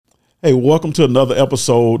Hey, welcome to another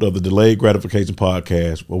episode of the Delayed Gratification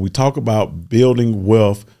Podcast, where we talk about building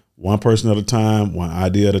wealth one person at a time, one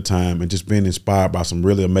idea at a time, and just being inspired by some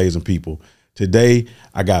really amazing people. Today,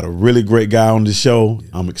 I got a really great guy on the show.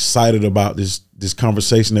 I'm excited about this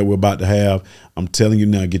conversation that we're about to have. I'm telling you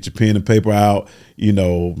now, get your pen and paper out.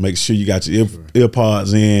 Make sure you got your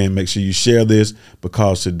earpods in. Make sure you share this,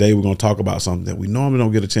 because today we're going to talk about something that we normally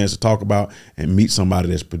don't get a chance to talk about and meet somebody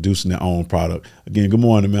that's producing their own product. Again, good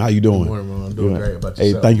morning, man. How you doing? Good morning, man. I'm doing great. About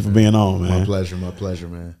yourself? Hey, thank you for being on, man. My pleasure,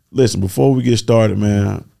 man. Listen, before we get started,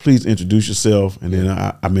 man, please introduce yourself. And then,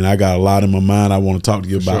 I got a lot in my mind I want to talk to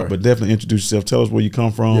you about, but definitely introduce yourself. Tell us where you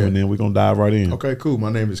come from, and then we're going to dive right in. Okay, cool.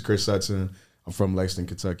 My name is Chris Sutton. I'm from Lexington,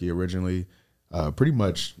 Kentucky originally. Pretty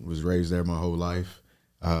much was raised there my whole life.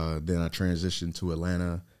 Then I transitioned to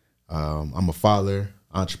Atlanta. I'm a father,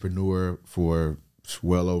 entrepreneur for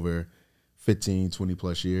well over 15, 20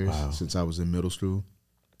 plus years since I was in middle school.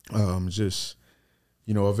 Just,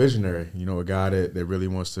 a visionary, a guy that really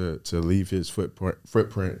wants to leave his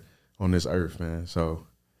footprint on this earth, man. So,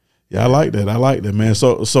 yeah, I like that, man.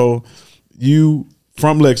 So you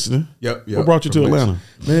from Lexington? Yep. What brought you to Atlanta?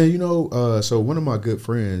 Man, so one of my good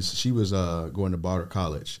friends, she was going to Barter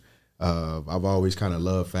College. I've always kind of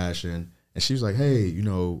loved fashion, and she was like, "Hey,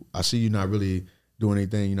 I see you not really doing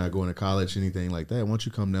anything. You're not going to college, anything like that. Why don't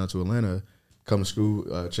you come down to Atlanta, come to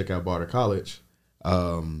school, check out Barter College,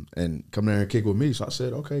 and come there and kick with me?" So I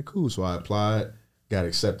said, "Okay, cool." So I applied, got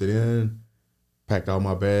accepted in, packed all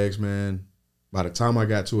my bags, man. By the time I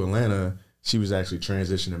got to Atlanta, she was actually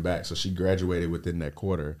transitioning back, so she graduated within that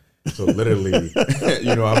quarter. So literally,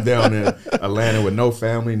 I'm down in Atlanta with no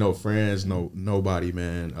family, no friends, nobody,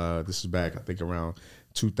 man. This is back, I think, around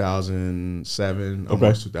 2007,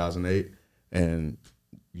 almost 2008, and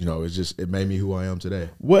it made me who I am today.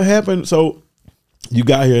 What happened? So you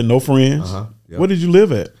got here, no friends. Yep. Where did you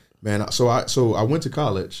live at? Man, so I went to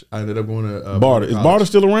college. I ended up going to Barter. Is Barter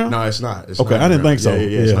still around? No, it's not. It's okay, not I didn't around. think so.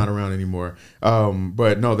 Yeah, it's not around anymore.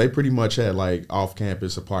 But no, they pretty much had like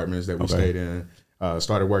off-campus apartments that we stayed in.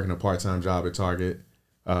 Started working a part-time job at Target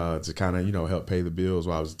to kind of help pay the bills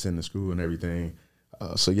while I was attending school and everything.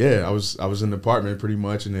 So yeah, I was in the apartment pretty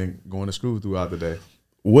much, and then going to school throughout the day.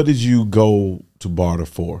 What did you go to Barter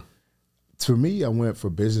for? To me, I went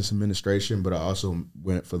for business administration, but I also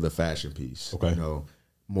went for the fashion piece. Okay.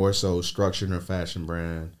 More so structuring a fashion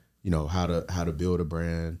brand, how to build a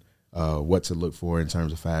brand, what to look for in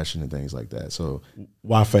terms of fashion and things like that. So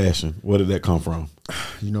why fashion? Where did that come from?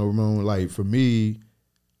 Ramon, like for me,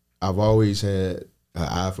 I've always had an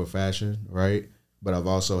eye for fashion, right? But I've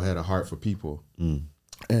also had a heart for people.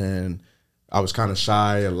 And I was kind of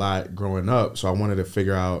shy a lot growing up. So I wanted to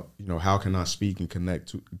figure out, how can I speak and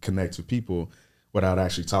connect to people without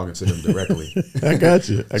actually talking to them directly. I got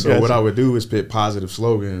you. I would do is put positive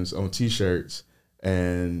slogans on T-shirts,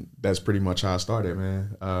 and that's pretty much how I started,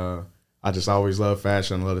 man. I just always loved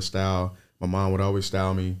fashion, I love the style. My mom would always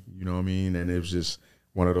style me, you know what I mean? And it was just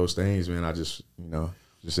one of those things, man, I just,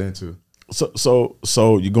 just into. So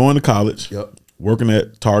you're going to college, Yep. working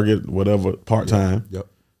at Target, whatever, part-time. Yep.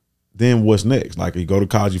 Then what's next? Like, you go to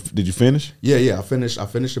college, did you finish? Yeah, I finished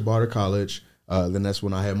at Barter College. Then that's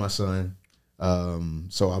when I had my son.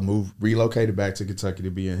 So I relocated back to Kentucky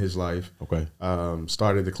to be in his life. Okay.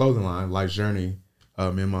 Started the clothing line, Life's Journey.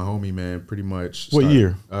 Me and my homie, man, pretty much. What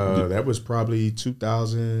year? That was probably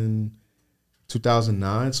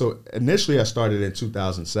 2009. So initially I started in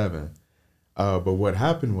 2007. But what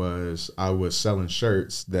happened was I was selling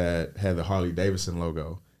shirts that had the Harley Davidson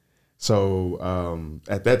logo. So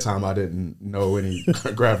at that time I didn't know any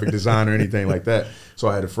graphic design or anything like that. So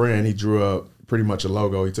I had a friend, he drew up pretty much a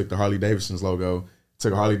logo. He took the Harley Davidson's logo,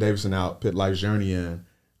 took Harley Davidson out, put Life's Journey in.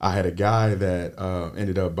 I had a guy that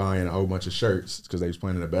ended up buying a whole bunch of shirts because they was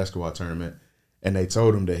playing in a basketball tournament, and they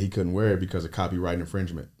told him that he couldn't wear it because of copyright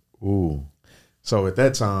infringement. Ooh. So at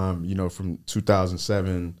that time, from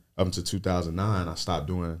 2007 up to 2009, I stopped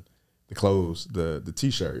doing the clothes, the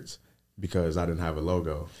T-shirts, because I didn't have a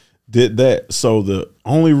logo. So the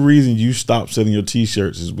only reason you stopped selling your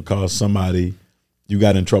T-shirts is because you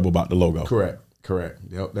got in trouble about the logo. Correct.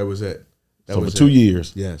 Yep, that was it. So for 2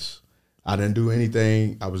 years. Yes. I didn't do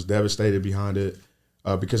anything. I was devastated behind it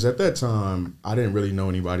because at that time, I didn't really know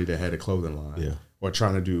anybody that had a clothing line or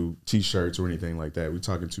trying to do T-shirts or anything like that. We're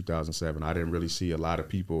talking 2007. I didn't really see a lot of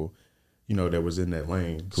people, that was in that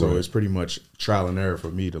lane. Correct. So it's pretty much trial and error for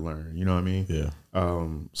me to learn. You know what I mean? Yeah.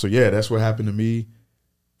 So, yeah, that's what happened to me.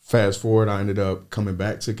 Fast forward, I ended up coming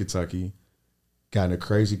back to Kentucky, got in a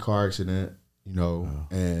crazy car accident,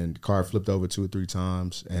 and the car flipped over 2 or 3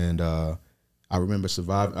 times. And I remember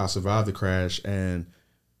I survived the crash, and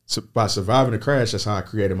So by surviving the crash, that's how I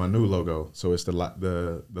created my new logo. So it's the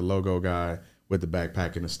logo guy with the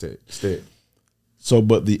backpack and the stick. So,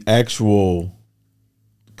 but the actual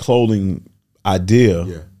clothing idea,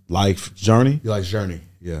 Yeah. life journey, Life's journey.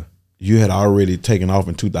 Yeah. you had already taken off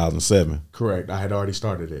in 2007. Correct. I had already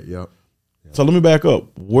started it. Yep. So let me back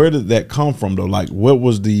up. Where did that come from though? Like, what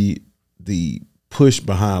was the push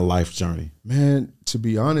behind Life's Journey? Man, to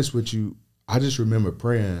be honest with you, I just remember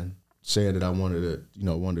praying, saying that I wanted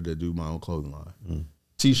to do my own clothing line,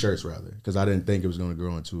 T-shirts rather, because I didn't think it was going to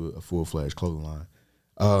grow into a full-fledged clothing line.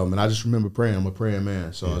 And I just remember praying. I'm a praying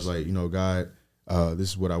man, so I was like, God, this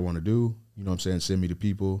is what I want to do. You know what I'm saying? Send me the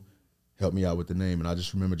people, help me out with the name. And I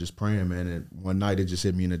just remember just praying, man. And one night it just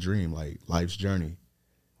hit me in a dream, like Life's Journey.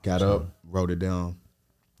 Got up, wrote it down,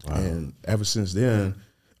 and ever since then,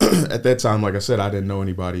 at that time, like I said, I didn't know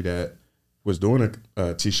anybody that was doing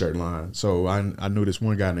a T-shirt line. So I knew this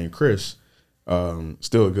one guy named Chris,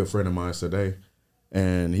 still a good friend of mine today,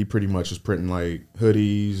 and he pretty much was printing like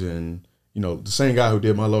hoodies and the same guy who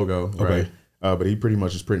did my logo, right? But he pretty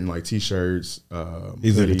much was printing like T-shirts.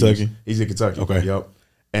 He's hoodies. in Kentucky? He's in Kentucky. Okay. Yep.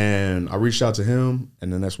 And I reached out to him,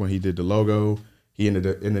 and then that's when he did the logo. He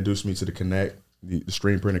introduced me to the Connect, the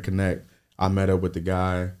Screen Printer Connect. I met up with the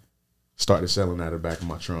guy, started selling out of the back of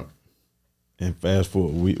my trunk. And fast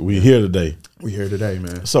forward, we here today. We here today,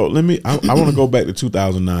 man. So I want to go back to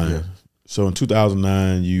 2009. Yeah. So in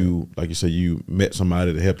 2009, you, like you said, you met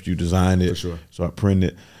somebody that helped you design it. For sure. So I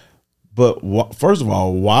printed it. But first of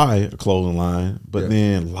all, why a clothing line? But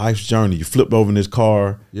then Life's Journey. You flipped over in this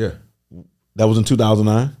car. Yeah. That was in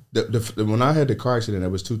 2009? When I had the car accident, that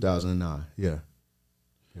was 2009. Yeah.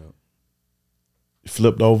 You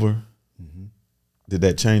flipped over. Mm-hmm. Did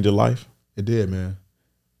that change your life? It did, man.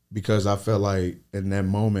 Because I felt like in that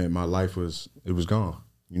moment, my life was gone.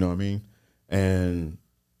 You know what I mean? And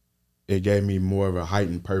it gave me more of a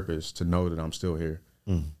heightened purpose to know that I'm still here.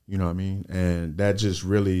 You know what I mean? And that just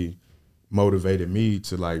really motivated me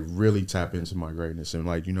to like really tap into my greatness and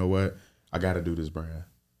like, you know what? I got to do this brand.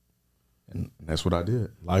 And that's what I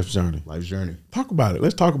did. Life's Journey. Life's Journey. Talk about it.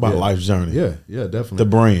 Let's talk about Life's Journey. Yeah, definitely. The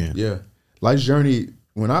brand. Yeah. Life's Journey,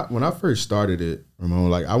 when I first started it, Ramon,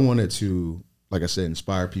 like I wanted to, like I said,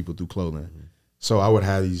 inspire people through clothing. Mm-hmm. So I would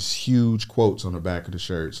have these huge quotes on the back of the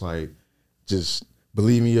shirts, like just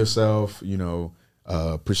believe in yourself,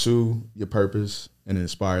 pursue your purpose and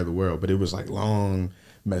inspire the world. But it was like long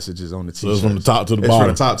messages on the T-shirts. So it's from the top to the it's bottom.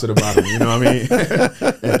 From the top to the bottom, you know what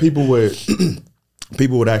I mean? And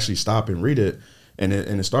people would actually stop and read it, and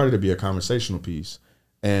it started to be a conversational piece.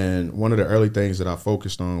 And one of the early things that I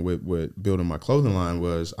focused on with building my clothing line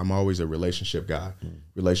was I'm always a relationship guy.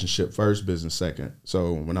 Relationship first, business second.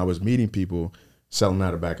 So when I was meeting people, selling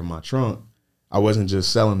out the back of my trunk, I wasn't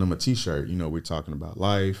just selling them a T-shirt. We're talking about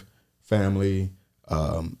life, family,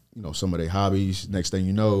 some of their hobbies. Next thing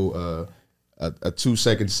you know, a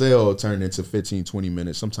 2-second sale turned into 15, 20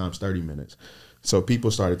 minutes, sometimes 30 minutes. So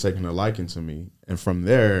people started taking a liking to me. And from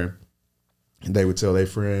there, they would tell their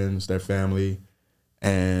friends, their family,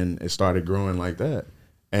 and it started growing like that.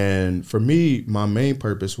 And for me, my main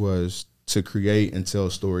purpose was to create and tell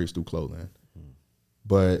stories through clothing.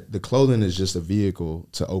 But the clothing is just a vehicle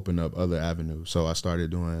to open up other avenues. So I started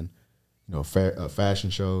doing, fashion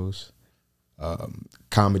shows,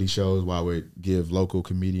 comedy shows, where I would give local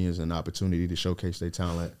comedians an opportunity to showcase their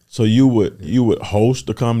talent. So you would host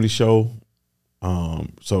a comedy show.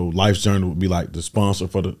 So Life's Journey would be like the sponsor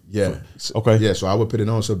for the okay. Yeah, so I would put it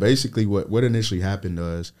on. So basically what initially happened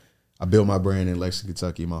was I built my brand in Lexington,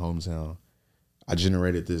 Kentucky, my hometown. I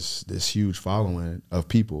generated this huge following of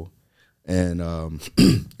people. And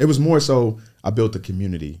it was more so I built a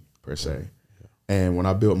community per se. And when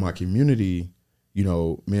I built my community, me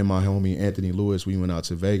and my homie Anthony Lewis, we went out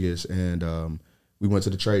to Vegas and we went to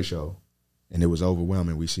the trade show. And it was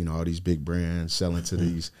overwhelming. We seen all these big brands selling to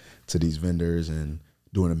these vendors and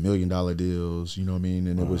doing $1 million deals, you know what I mean?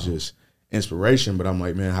 And it was just inspiration. But I'm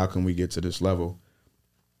like, man, how can we get to this level?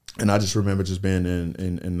 And I just remember just being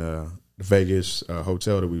in the Vegas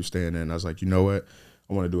hotel that we were staying in. I was like, you know what?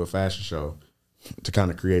 I want to do a fashion show to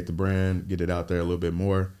kind of create the brand, get it out there a little bit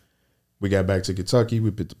more. We got back to Kentucky.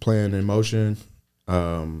 We put the plan in motion.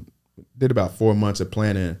 Did about 4 months of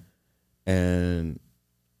planning, and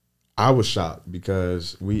I was shocked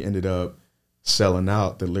because we ended up selling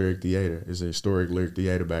out the Lyric Theater. It's a historic Lyric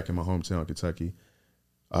Theater back in my hometown, Kentucky.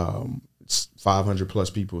 500 plus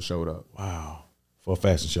people showed up. Wow. For a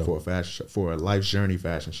fashion show. For a fashion show. For a Life's Journey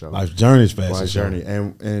fashion show. Life's Journey's fashion Life's show. Journey.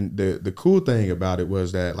 And the cool thing about it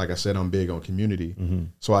was that, like I said, I'm big on community. Mm-hmm.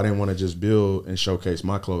 So I didn't want to just build and showcase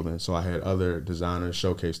my clothing. So I had other designers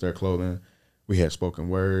showcase their clothing. We had spoken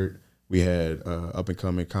word. We had up and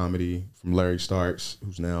coming comedy from Larry Starks,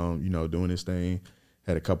 who's now doing his thing.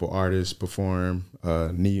 Had a couple artists perform.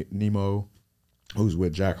 Nemo, who's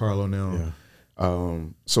with Jack Harlow now. Yeah.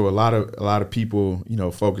 So a lot of people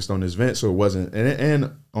focused on this event. So it wasn't,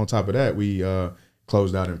 and on top of that, we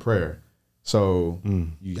closed out in prayer. So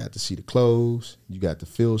you got to see the clothes, you got to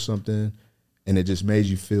feel something, and it just made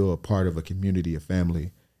you feel a part of a community, a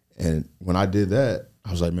family. And when I did that,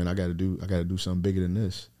 I was like, man, I got to do something bigger than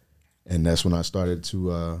this. And that's when I started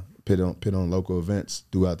to pit on local events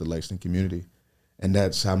throughout the Lexington community. And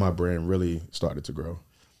that's how my brand really started to grow.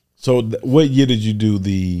 So what year did you do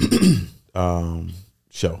the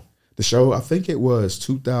show? The show, I think it was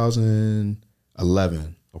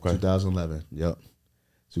 2011. Okay. 2011, yep.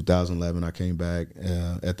 2011, I came back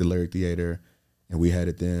at the Lyric Theater, and we had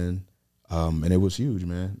it then. And it was huge,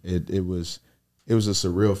 man. It was a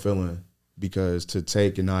surreal feeling, because to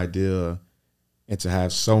take an idea and to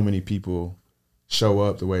have so many people show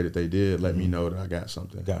up the way that they did let me know that I got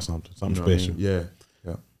something. Something special. I mean? Yeah.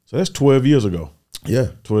 So that's 12 years ago. Yeah.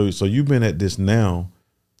 12. So you've been at this now,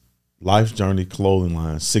 Life's Journey clothing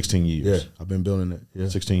line, 16 years. Yeah, I've been building it. Yeah.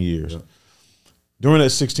 16 years. Yeah. During that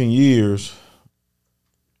 16 years,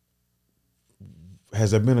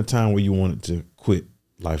 has there been a time where you wanted to quit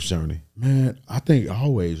Life's Journey? Man, I think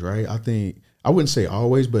always, right? I wouldn't say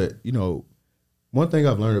always, but one thing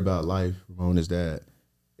I've learned about life, Ramon, is that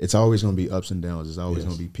it's always going to be ups and downs. It's always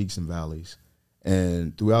going to be peaks and valleys.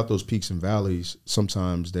 And throughout those peaks and valleys,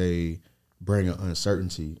 sometimes they bring an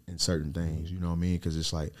uncertainty in certain things, you know what I mean? Because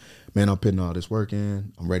it's like, man, I'm putting all this work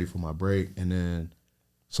in, I'm ready for my break. And then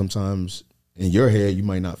sometimes in your head, you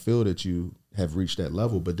might not feel that you have reached that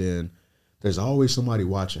level, but then there's always somebody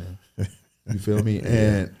watching. You feel me?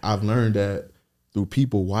 And I've learned that through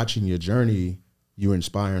people watching your journey, you're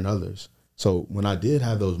inspiring others. So when I did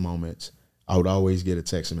have those moments, I would always get a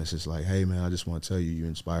text message like, hey, man, I just want to tell you, you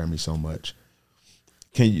inspire me so much.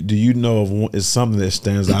 Do you know of it's something that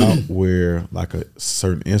stands out where, like a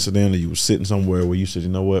certain incident, or you were sitting somewhere where you said, you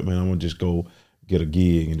know what, man, I'm going to just go get a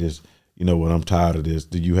gig and just, you know what, I'm tired of this.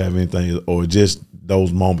 Do you have anything, or just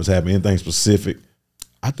those moments happen, anything specific?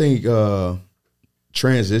 I think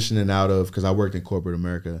transitioning out of, because I worked in corporate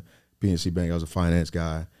America, PNC Bank, I was a finance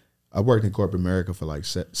guy. I worked in corporate America for like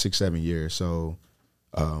 6-7 years. So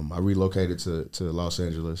I relocated to Los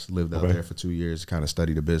Angeles, lived out there for 2 years, kind of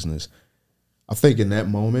studied the business. I think in that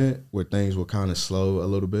moment where things were kind of slow a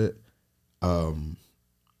little bit, I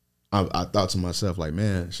thought to myself, like,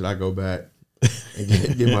 man, should I go back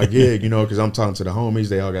and get my gig? Because I'm talking to the homies.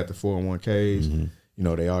 They all got the 401ks.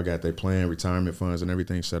 Mm-hmm. They all got their plan, retirement funds, and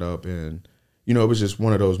everything set up. And, it was just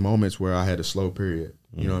one of those moments where I had a slow period.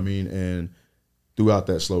 You know what I mean? And throughout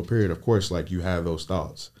that slow period, of course, like, you have those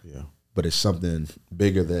thoughts. Yeah. But it's something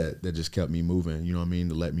bigger that just kept me moving, you know what I mean,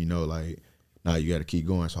 to let me know, like, nah, you got to keep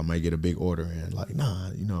going. So I might get a big order and like,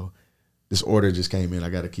 nah, this order just came in. I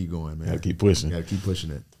got to keep going, man. Got to keep pushing. Got to keep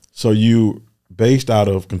pushing it. So you based out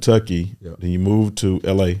of Kentucky, then you moved to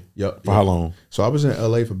L.A. For how long? So I was in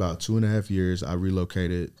L.A. for about 2.5 years. I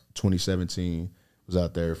relocated 2017. Was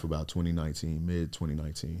out there for about 2019, mid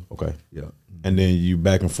 2019. Okay. Yeah. And then you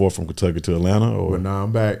back and forth from Kentucky to Atlanta, or? Well, now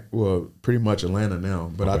I'm back. Well, pretty much Atlanta now,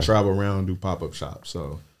 but I travel around and do pop-up shops.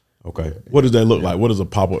 So. Okay. What does that look like? What does a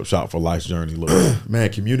pop-up shop for Life's Journey look like? Man,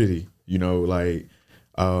 community. For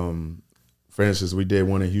instance, we did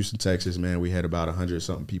one in Houston, Texas. Man, we had about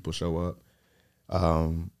 100-something people show up.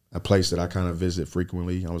 A place that I kind of visit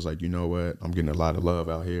frequently. I was like, you know what? I'm getting a lot of love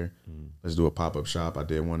out here. Let's do a pop-up shop. I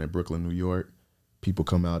did one in Brooklyn, New York. People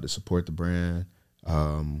come out to support the brand.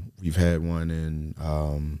 We've had one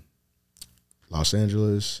in Los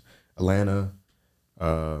Angeles, Atlanta,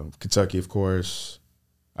 Kentucky, of course.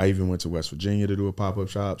 I even went to West Virginia to do a pop-up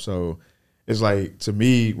shop. So it's like, to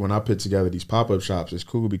me, when I put together these pop-up shops, it's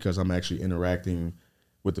cool because I'm actually interacting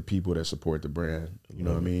with the people that support the brand. You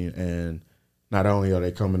know what I mean? And not only are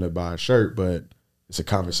they coming to buy a shirt, but it's a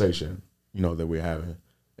conversation, that we're having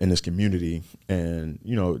in this community. And,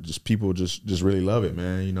 just people just really love it,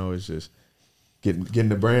 man. It's just getting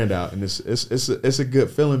the brand out. And it's a good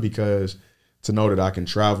feeling, because to know that I can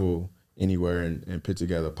travel anywhere and put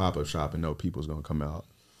together a pop-up shop and know people's going to come out.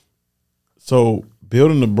 So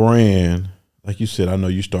building the brand, like you said, I know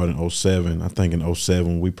you started in 2007. I think in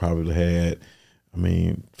 2007 we probably had,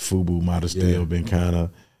 FUBU might have still been kind of,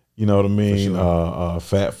 you know what I mean? Sure.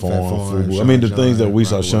 Fat Farm, FUBU. Sean the John, things that we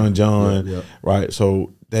saw, Sean John, yeah. Right?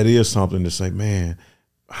 So that is something to say, man,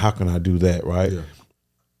 how can I do that, right? Yeah.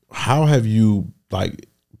 How have you,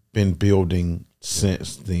 been building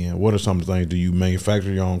since then? What are some of the things? Do you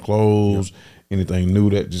manufacture your own clothes? Yeah. Anything new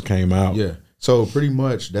that just came out? Yeah. So pretty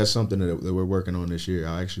much that's something that we're working on this year.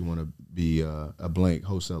 I actually want to be a blank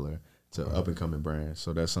wholesaler to up and coming brands.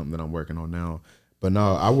 So that's something that I'm working on now. But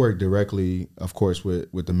no, I work directly, of course,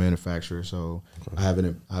 with the manufacturer. So I have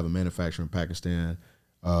a manufacturer in Pakistan.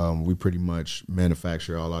 We pretty much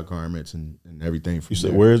manufacture all our garments and everything. From You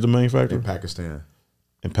said where's the manufacturer? In Pakistan.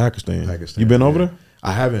 In Pakistan. You been over there?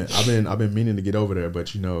 I haven't. I've been meaning to get over there,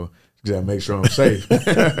 but you gotta make sure I'm safe.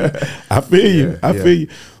 I feel you. I feel you.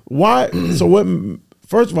 Why? So what?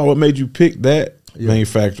 First of all, what made you pick that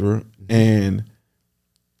manufacturer, and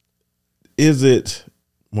is it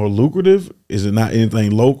more lucrative? Is it not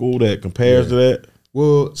anything local that compares to that?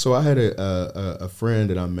 Well, so I had a friend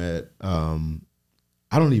that I met.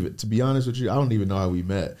 I don't even, to be honest with you, I don't even know how we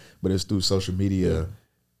met, but it's through social media. Yeah.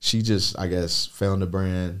 She just, I guess, found the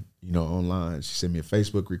brand, online. She sent me a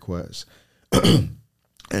Facebook request.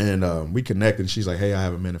 And we connected. She's like, hey, I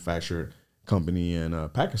have a manufacturer company in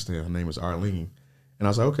Pakistan. Her name was Arlene. And I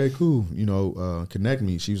was like, okay, cool. Connect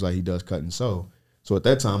me. She was like, he does cut and sew. So at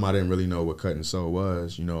that time, I didn't really know what cut and sew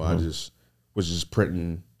was. I just was just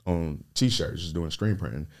printing on T-shirts, just doing screen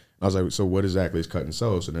printing. I was like, so what exactly is cut and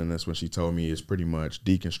sew? So then that's when she told me it's pretty much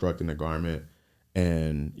deconstructing the garment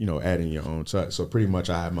and, adding your own touch. So pretty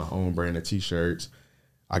much I have my own brand of T-shirts.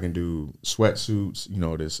 I can do sweatsuits,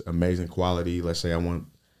 this amazing quality. Let's say I want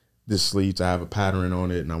this sleeve to have a pattern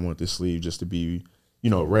on it and I want this sleeve just to be,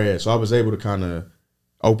 red. So I was able to kind of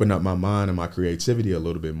open up my mind and my creativity a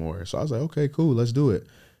little bit more. So I was like, okay, cool, let's do it.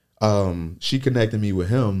 She connected me with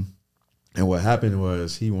him. And what happened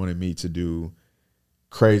was he wanted me to do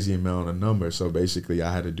crazy amount of numbers. So basically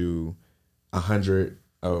I had to do 100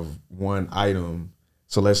 of one item.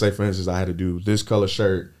 So let's say, for instance, I had to do this color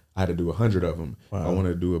shirt. I had to do 100 of them. Wow. I wanted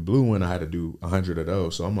to do a blue one. I had to do 100 of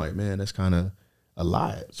those. So I'm like, man, that's kind of a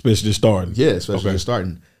lot. Especially just starting. Yeah, especially just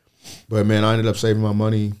starting. But man, I ended up saving my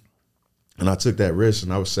money and I took that risk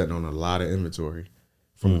and I was sitting on a lot of inventory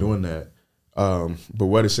from doing that. But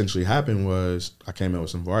what essentially happened was I came out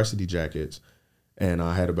with some varsity jackets and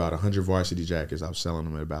I had about 100 varsity jackets. I was selling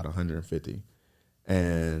them at about 150.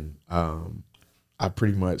 And I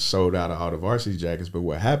pretty much sold out of all the varsity jackets. But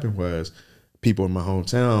what happened was people in my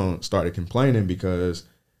hometown started complaining because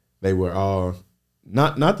they were all,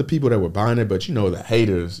 not the people that were buying it, but the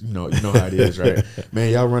haters, you know how it is, right?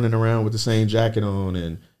 Man, y'all running around with the same jacket on,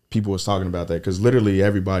 and people was talking about that because literally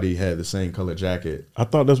everybody had the same color jacket. I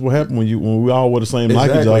thought that's what happened when we all wore the same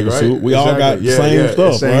Nike jacket suit. We all got the same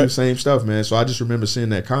stuff, right? Same stuff, man. So I just remember seeing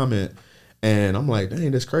that comment, and I'm like,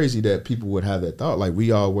 dang, that's crazy that people would have that thought. Like,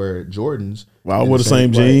 we all wear Jordans. We all wear the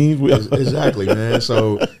same jeans. Exactly, man.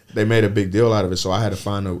 So they made a big deal out of it. So I had to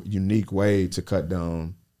find a unique way to cut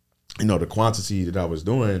down, the quantity that I was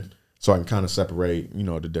doing so I can kind of separate,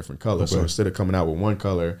 the different colors. Okay. So instead of coming out with one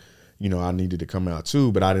color, I needed to come out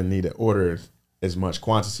two, but I didn't need to order as much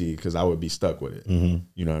quantity because I would be stuck with it. Mm-hmm.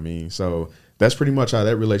 You know what I mean? So that's pretty much how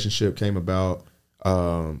that relationship came about.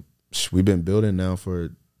 We've been building now for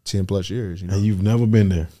 10 plus years. And you've never been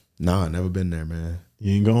there? Nah, never been there, man.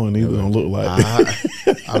 You ain't going either. Don't look like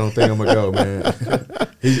I don't think I'm gonna go, man.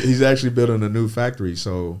 He's actually building a new factory,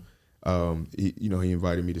 so he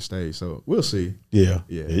invited me to stay. So we'll see. Yeah.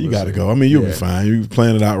 You got to go. I mean, you'll be fine. You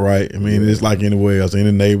plan it out right. I mean, it's like anywhere else in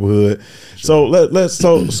the neighborhood. Sure.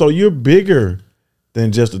 So you're bigger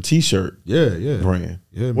than just a T-shirt. Brand.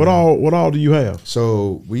 Yeah. What all do you have?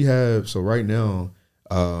 So right now,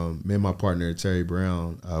 me and my partner Terry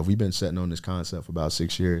Brown, we've been sitting on this concept for about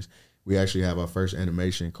 6 years. We actually have our first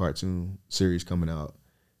animation cartoon series coming out.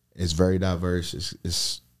 It's very diverse.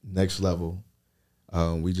 It's next level.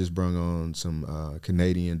 We just brought on some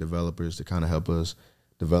Canadian developers to kind of help us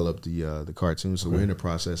develop the cartoon. So we're in the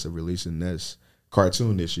process of releasing this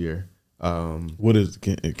cartoon this year. What is?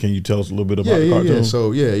 Can you tell us a little bit about the cartoon? Yeah.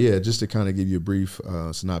 So just to kind of give you a brief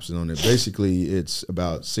synopsis on it. Basically, it's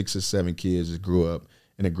about 6 or 7 kids that grew up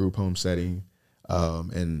in a group home setting,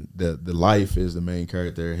 and the life is the main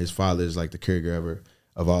character. His father is like the caregiver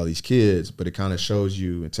of all these kids, but it kind of shows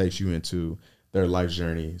you and takes you into their life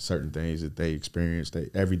journey, certain things that they experience.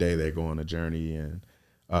 Every day they go on a journey and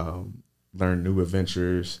learn new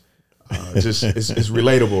adventures. It's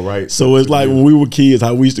relatable, right? So it's like when we were kids,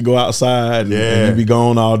 how we used to go outside and you'd be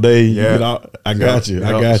gone all day. I got you.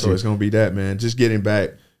 So it's gonna be that, man. Just getting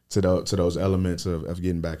back to those elements of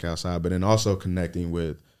getting back outside, but then also connecting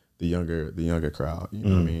with the younger crowd. You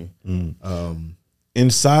know what I mean?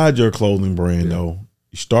 Inside your clothing brand, though,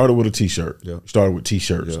 you started with a T-shirt. You started with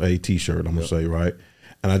T-shirts, a T-shirt, I'm going to say, right?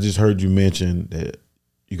 And I just heard you mention that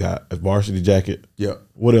you got a varsity jacket. Yeah.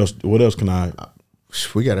 What else can I?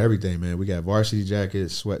 We got everything, man. We got varsity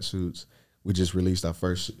jackets, sweatsuits. we just released our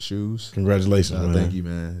first shoes. Congratulations, man. Thank you,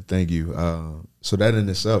 man. Thank you. So that in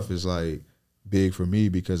itself is like big for me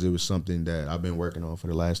because it was something that I've been working on for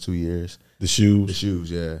the last 2 years. The shoes? The shoes,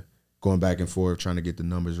 yeah. Going back and forth, trying to get the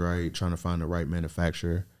numbers right, trying to find the right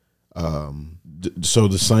manufacturer. So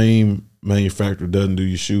the same manufacturer doesn't do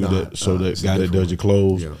your shoe, that guy that does your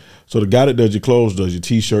clothes. Yeah. So the guy that does your clothes does your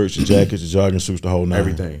T-shirts, your jackets, your jogging suits, the whole nine.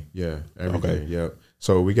 Everything, yeah, everything. Okay. Yep.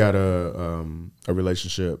 So we got a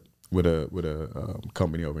relationship with a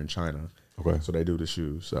company over in China. Okay. So they do the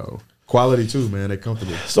shoes. So quality too, man. They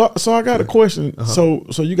comfortable. So I got a question. So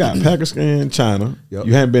you got Pakistan, China. Yep.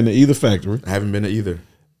 You haven't been to either factory. I haven't been to either.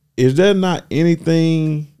 Is there not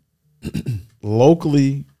anything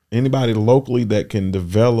anybody locally that can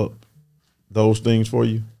develop those things for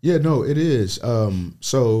you? Yeah, no, it is.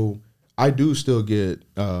 So I do still get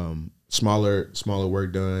smaller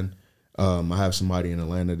work done. I have somebody in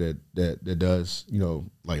Atlanta that does,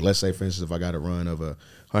 like let's say for instance, if I got a run of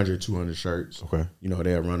 100, 200 shirts, okay,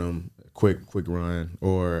 they'll run them quick run.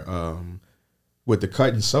 Or with the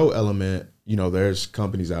cut and sew element, there's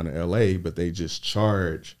companies out in LA, but they just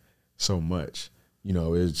charge so much.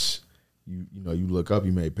 It's you look up,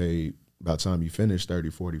 you may pay by the time you finish 30,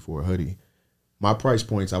 40 for a hoodie. My price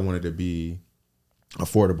points, I wanted to be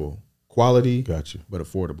affordable, quality, got you, but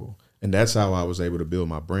affordable. And that's how I was able to build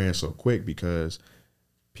my brand so quick because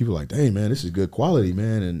people are like, dang, man, this is good quality,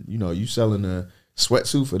 man. And, you selling a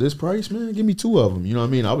sweatsuit for this price, man, give me 2 of them. You know what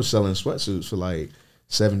I mean? I was selling sweatsuits for like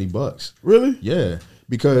 $70. Really? Yeah.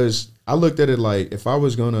 Because I looked at it like if I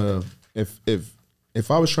was going to, if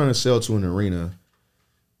I was trying to sell to an arena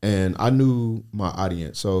and I knew my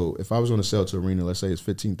audience, so if I was going to sell to an arena, let's say it's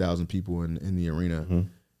 15,000 people in the arena,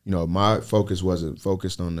 my focus wasn't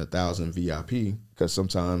focused on the 1,000 VIP because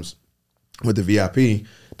sometimes with the VIP,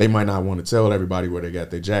 they might not want to tell everybody where they got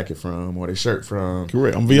their jacket from or their shirt from.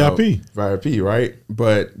 Correct. I'm VIP. VIP, right?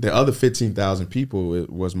 But the other 15,000 people, it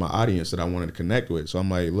was my audience that I wanted to connect with. So I'm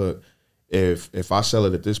like, look, if I sell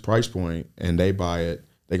it at this price point and they buy it,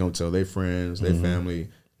 they're going to tell their friends, their family.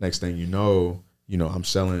 Next thing you know, I'm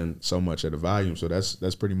selling so much at a volume. So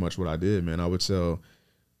that's pretty much what I did, man. I would sell,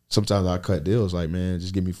 sometimes I cut deals like, man,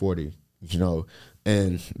 just give me 40,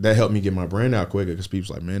 and that helped me get my brand out quicker because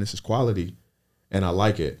people's like, man, this is quality and I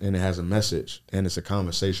like it. And it has a message and it's a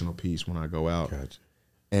conversational piece when I go out. Gotcha.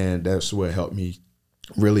 And that's what helped me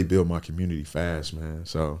really build my community fast, man.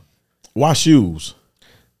 So why shoes?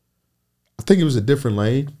 I think it was a different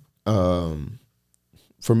lane.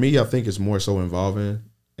 For me, I think it's more so involving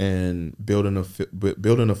and building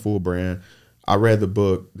a full brand. I read the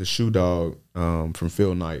book, The Shoe Dog, from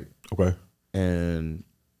Phil Knight. Okay. And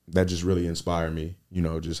that just really inspired me,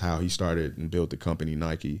 just how he started and built the company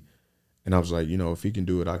Nike. And I was like, if he can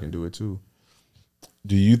do it, I can do it too.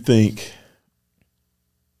 Do you think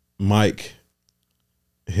Mike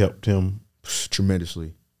helped him?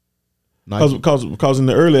 Tremendously. Because in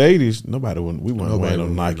the early 80s, we weren't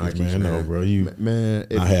wearing no Nikes, man. No, bro.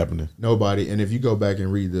 Not happening. Nobody. And if you go back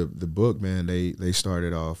and read the book, man, they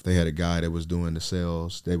started off, they had a guy that was doing the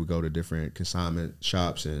sales. They would go to different consignment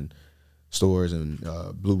shops and stores and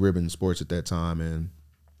Blue Ribbon Sports at that time, and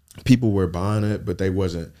people were buying it, but it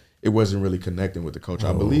wasn't really connecting with the culture.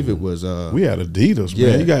 I believe it was we had Adidas,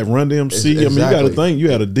 man. You got Run DMC. Exactly. I mean, you got to think, you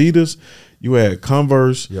had Adidas, you had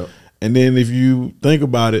Converse. Yep. And then if you think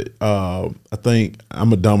about it, I think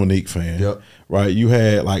I'm a Dominique fan. Yep. Right? You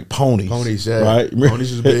had like Ponies. Ponies, yeah. Right?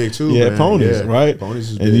 Ponies is big too, yeah, man. Ponies, Yeah. right?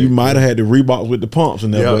 Ponies is and big. you might have had the Reeboks with the pumps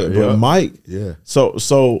and that, but Mike. Yeah. So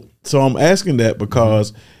I'm asking that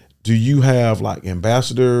because do you have like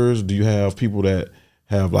ambassadors? Do you have people that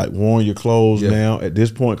have like worn your clothes now at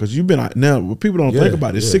this point? Because you've been now, what people don't think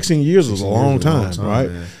about it, 16 years is a long time, right?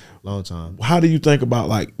 Man. Long time. How do you think about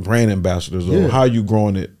like brand ambassadors or how are you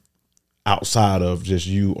growing it outside of just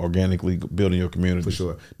you organically building your community? For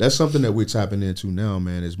sure. That's something that we're tapping into now,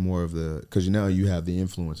 man, is more of because now you have the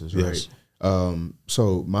influencers, right? Yes.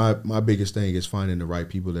 So my biggest thing is finding the right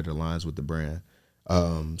people that aligns with the brand.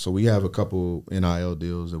 So we have a couple NIL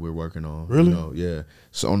deals that we're working on. Really? Yeah.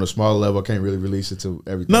 So on a smaller level, I can't really release it to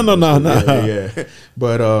everything. No. Yeah.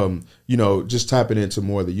 But, just tapping into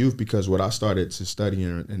more of the youth, because what I started to study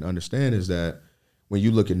and understand is that when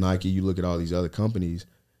you look at Nike, you look at all these other companies,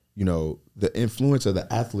 the influence of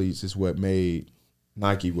the athletes is what made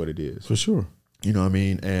Nike what it is. For sure. You know what I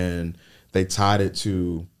mean? And they tied it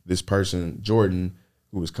to this person, Jordan,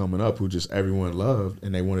 who was coming up, who just everyone loved,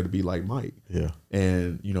 and they wanted to be like Mike. Yeah.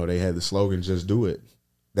 And, they had the slogan, just do it.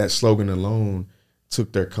 That slogan alone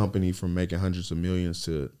took their company from making hundreds of millions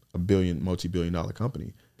to a multi-billion-dollar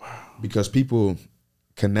company. Wow. Because people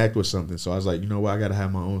connect with something. So I was like, you know what, I got to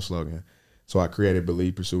have my own slogan. So I created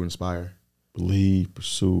Believe, Pursue, Inspire. Believe,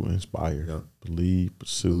 pursue, inspire. Yeah. Believe,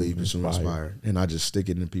 pursue, Believe, pursue, inspire. inspire. And I just stick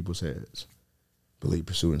it in people's heads. Believe,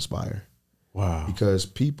 pursue, inspire. Wow. Because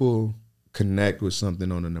people connect with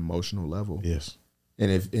something on an emotional level. Yes.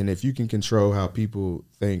 And if you can control how people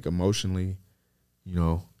think emotionally, you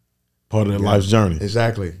know, Part of their life's journey.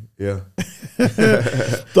 Exactly. Yeah.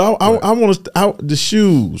 So I want to the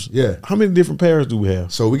shoes. Yeah. How many different pairs do we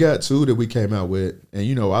have? So we got 2 that we came out with, and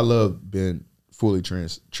you know, I love being fully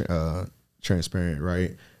transparent,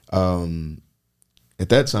 right? At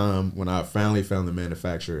that time, when I finally found the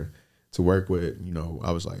manufacturer to work with, you know,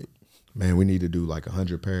 I was like, man, we need to do like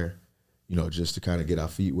 100 pair, you know, just to kind of get our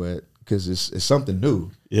feet wet because it's something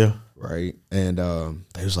new. Yeah. Right. And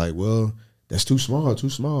they was like, well, that's too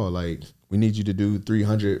small. Like, we need you to do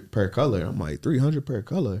 300 per color. I'm like, 300 per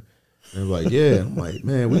color? And they're like, yeah. I'm like,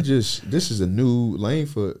 man, this is a new lane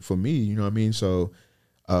for me. You know what I mean? So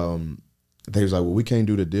they was like, well, we can't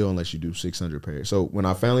do the deal unless you do 600 pairs. So when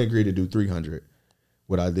I finally agreed to do 300,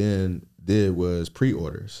 what I then did was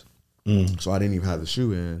pre-orders. So I didn't even have the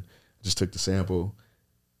shoe in. I just took the sample,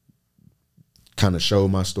 kind of showed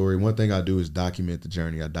my story. One thing I do is document the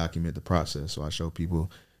journey. I document the process. So I show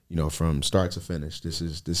people, you know, from start to finish. This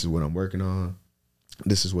is what I'm working on.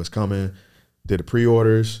 This is what's coming. Did the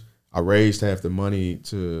pre-orders. I raised half the money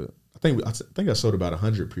to, I think I sold about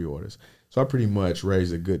 100 pre-orders. So I pretty much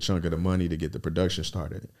raised a good chunk of the money to get the production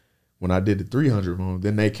started. When I did the 300 one,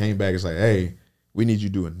 then they came back and was like, hey, we need you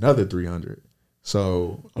to do another 300.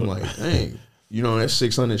 So I'm like, dang, you know, that's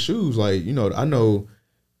 600 shoes. Like, you know, I know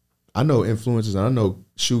influencers and I know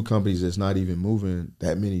shoe companies that's not even moving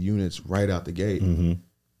that many units right out the gate. Mm-hmm.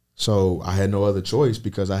 So I had no other choice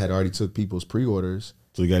because I had already took people's pre-orders.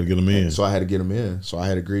 So you got to get them in. So I had to get them in. So I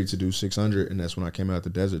had agreed to do 600, and that's when I came out the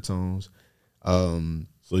Desert Tones.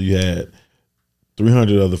 So you had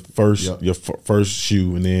 300 of the first, Yep. your first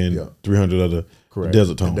shoe, and then Yep. 300 of the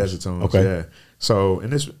Desert Tones. The Desert Tones. Okay. Yeah. So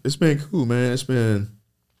and it's been cool, man. It's been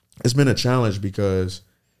a challenge because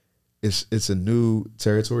it's a new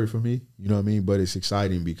territory for me. You know what I mean? But it's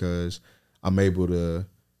exciting because I'm able to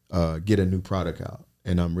get a new product out.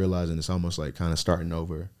 And I'm realizing it's almost like kind of starting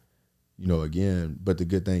over, you know, again. But the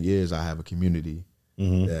good thing is I have a community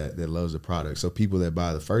that loves the product. So people that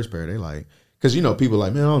buy the first pair, they like, because, you know, people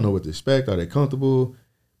like, man, I don't know what to expect. Are they comfortable?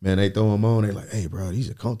 Man, they throw them on. They like, hey, bro, these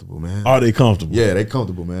are comfortable, man. Are they comfortable? Yeah, they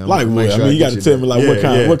comfortable, man. Like what? I mean, you got to tell me like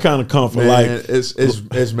what kind of comfort? Man, like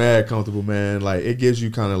it's mad comfortable, man. Like it gives you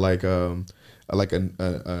kind of like a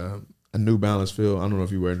New Balance feel. I don't know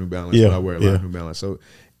if you wear New Balance, but I wear a lot of New Balance. So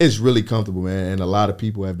it's really comfortable, man. And a lot of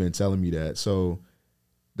people have been telling me that. So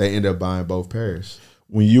they end up buying both pairs.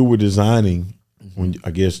 When you were designing, when I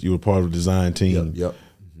guess you were part of the design team. Yep.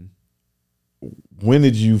 When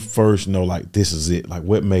did you first know like this is it? Like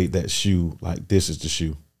what made that shoe like this is the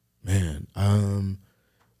shoe? Man, I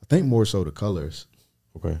think more so the colors.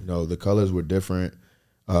 Okay. You know, the colors were different.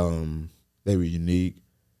 They were unique.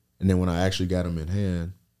 And then when I actually got them in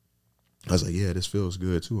hand, I was like, yeah, this feels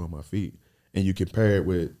good too on my feet. And you compare it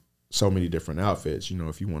with so many different outfits. You know,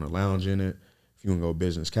 if you want to lounge in it, if you want to go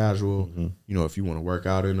business casual, you know, if you want to work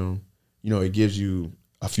out in them, you know, it gives you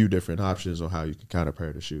a few different options on how you can kind of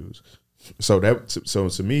pair the shoes. So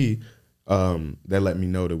to me, that let me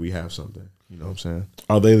know that we have something. You know what I'm saying?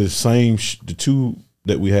 Are they the same? The two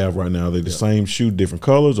that we have right now, are they the same shoe, different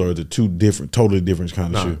colors, or are they two different, totally different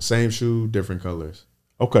kind of shoe? Same shoe, different colors.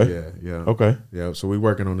 Okay. Yeah. Okay. Yeah. So we're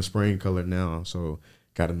working on the spring color now. So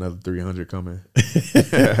got another 300 coming.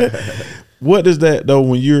 What is that though?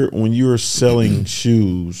 When you're selling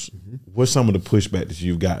shoes, what's some of the pushback that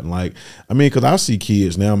you've gotten? Like, I mean, because I see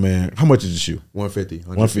kids now, man. How much is the shoe? 150.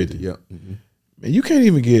 150. Yeah. Man, you can't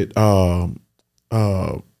even get doggone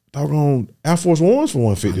Air Force Ones for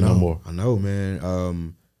 150 no more. I know,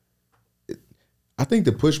 man. I think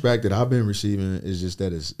the pushback that I've been receiving is just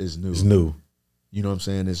that it's new. It's new. You know what I'm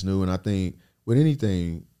saying? It's new. And I think with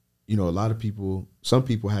anything, you know, a lot of people, some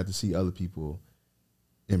people had to see other people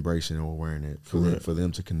embracing it or wearing it for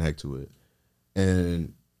them to connect to it.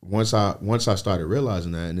 And once I started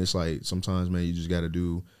realizing that, and it's like sometimes, man, you just got to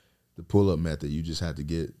do the pull-up method. You just have to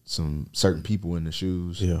get some certain people in the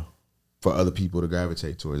shoes for other people to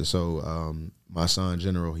gravitate towards it. So my son,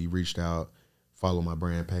 General, he reached out, followed my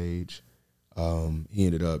brand page. He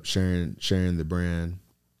ended up sharing the brand.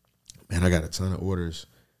 Man, I got a ton of orders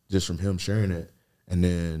just from him sharing it. and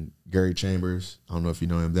then Gary Chambers. I don't know if you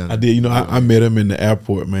know him. Then I did. You know, I met him in the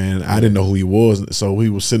airport, man. I didn't know who he was, so he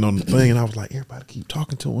was sitting on the thing, and I was like, everybody keep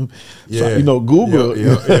talking to him. So, you know, Google.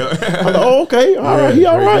 Yeah. I'm like, oh, okay, all right, he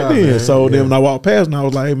all right guy, then. man. So then when I walked past, and I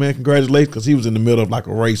was like, hey, man, congratulations, because he was in the middle of like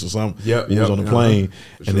a race or something. Yep, he was on the plane,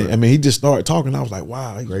 and then, I mean, he just started talking. I was like,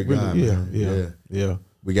 wow, he's Great really, guy, yeah.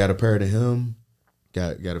 We got a pair to him.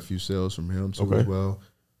 Got a few sales from him too Okay. as well.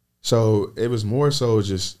 So it was more so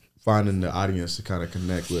just finding the audience to kind of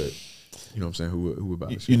connect with, you know what I'm saying, who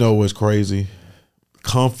about to see. You know what's crazy?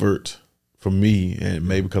 Comfort for me, and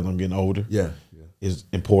maybe because I'm getting older, is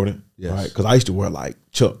important, Yes. right? Because I used to wear like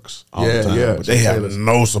Chucks all the time, but they have Taylor's.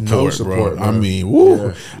 no support, bro. bro. I mean,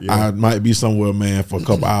 woo! Yeah. I might be somewhere, man, for a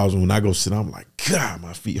couple hours, and when I go sit, I'm like, God,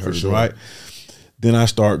 my feet hurt, sure. right? Then I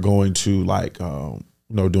start going to like,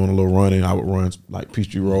 you know, doing a little running. I would run like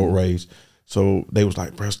Peachtree Road race. So they was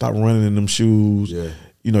like, bro, stop running in them shoes. Yeah.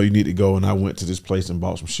 You know, you need to go. And I went to this place and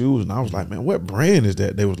bought some shoes. And I was like, man, what brand is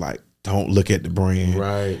that? They was like, don't look at the brand.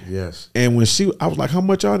 Right, yes. And when I was like, how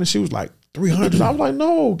much are they? And she was like, 300. I was like,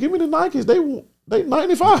 no, give me the Nikes. They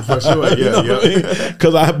 95. For sure,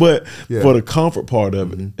 Because but for the comfort part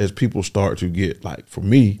of it, as people start to get like, for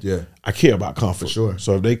me, I care about comfort. For sure.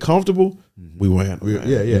 So if they comfortable, we win. You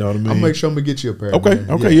know what I mean? I'll make sure I'm gonna get you a pair. Okay,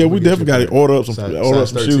 man. Okay, we definitely got to order up some Size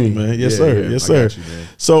shoes, 13. man. Yes, Yeah, sir. yeah, Yes, I sir. got you, man.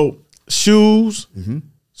 So shoes,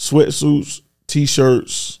 sweatsuits,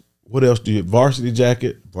 t-shirts. What else do you? Varsity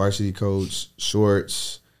jacket. Varsity coats,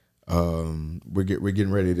 shorts. We're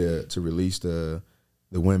getting ready to release the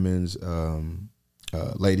women's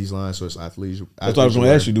ladies line. So it's athletes. That's what I was going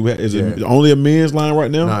to ask you. Is it only a men's line right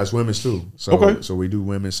now? No, it's women's too. So so we do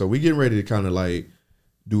women. So we getting ready to kind of like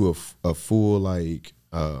do a full like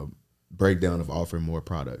breakdown of offering more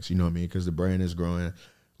products. You know what I mean? Because the brand is growing. A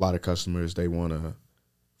lot of customers, they want a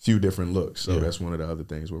few different looks. So that's one of the other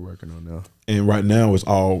things we're working on now. And right now it's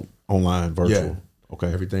all online, virtual. Yeah.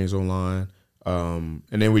 Okay. Everything's online. And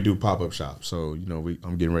then we do pop-up shops. So, you know,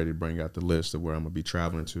 I'm getting ready to bring out the list of where I'm going to be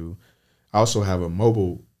traveling to. I also have a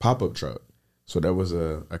mobile pop-up truck. So that was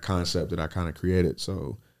a concept that I kind of created.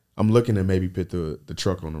 So I'm looking to maybe put the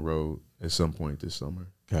truck on the road at some point this summer.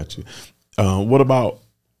 Got you. What about,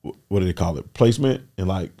 what do they call it? Placement in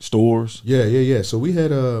like stores? Yeah. So we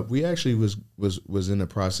had we actually was in the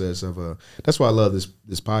process of that's why I love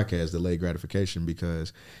this podcast, Delayed Gratification,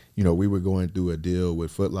 because, you know, we were going through a deal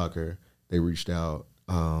with Foot Locker. They reached out.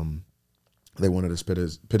 They wanted us put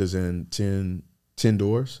us in 10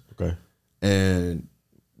 doors. Okay. And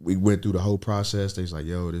we went through the whole process. They was like,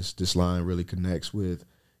 yo, this line really connects with,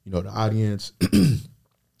 you know, the audience.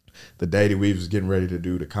 The day that we was getting ready to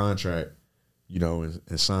do the contract, you know,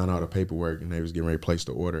 and sign all the paperwork, and they was getting ready to place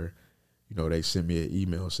the order, you know, they sent me an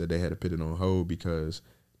email, said they had to put it on hold because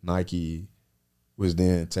Nike was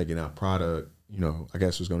then taking out product, you know, I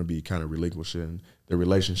guess was going to be kind of relinquishing the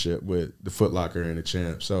relationship with the Foot Locker and the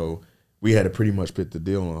Champ. So we had to pretty much put the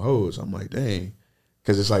deal on hold. So I'm like, dang.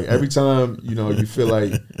 Because it's like every time, you know, you feel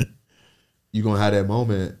like you're going to have that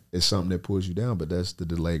moment, it's something that pulls you down, but that's the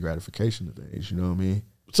delayed gratification of things, you know what I mean?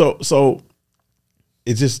 So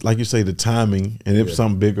it's just like you say, the timing, and if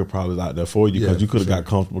something bigger probably out there for you, because you could have got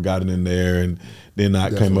comfortable, got it in there, and then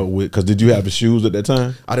not came up with. Because did you have the shoes at that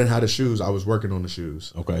time? I didn't have the shoes. I was working on the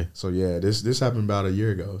shoes. Okay. So yeah, this happened about a year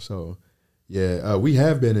ago. So yeah, we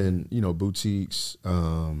have been in, you know, boutiques,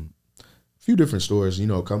 a few different stores, you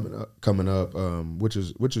know, coming up, which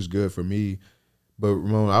is good for me. But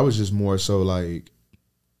Ramon, I was just more so like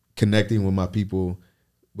connecting with my people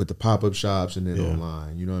with the pop-up shops and then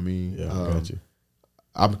online. You know what I mean? Yeah, I got you.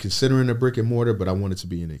 I'm considering a brick and mortar, but I want it to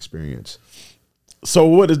be an experience. So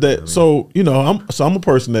what is that? So, you know, I'm a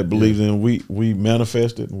person that believes in we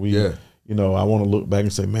manifest it. You know, I want to look back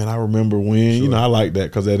and say, man, I remember when. You know, I like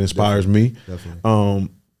that because that inspires me. Definitely.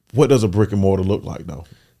 What does a brick and mortar look like though?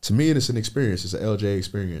 To me, it's an experience. It's an LJ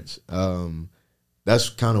experience. That's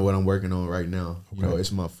kind of what I'm working on right now. You know,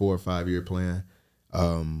 it's my 4 or 5 year plan.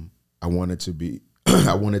 I want it to be.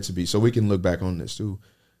 I want it to be, so we can look back on this too.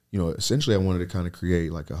 You know, essentially I wanted to kind of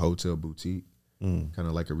create like a hotel boutique, kind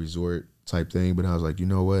of like a resort type thing. But I was like, you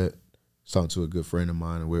know what? I was talking to a good friend of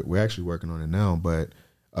mine, and we're actually working on it now. But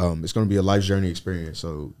it's going to be a life journey experience.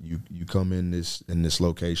 So you come in this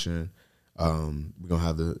location. We're gonna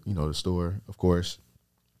have the store, of course,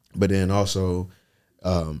 but then also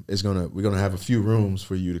we're gonna have a few rooms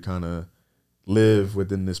for you to kind of live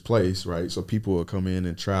within this place, right? So people will come in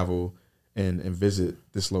and travel and visit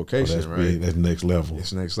this location, that's right? big. That's next level.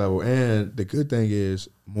 It's next level. And the good thing is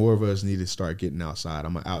more of us need to start getting outside.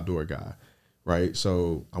 I'm an outdoor guy, right?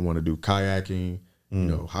 So I want to do kayaking, you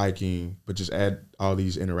know, hiking, but just add all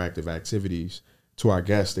these interactive activities to our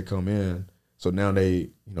guests that come in So now they're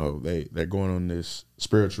going on this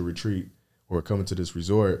spiritual retreat or coming to this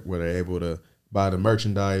resort where they're able to buy the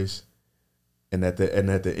merchandise. And at the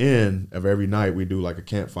end of every night, we do like a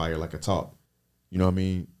campfire, like a talk. You know what I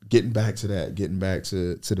mean? Getting back to that, getting back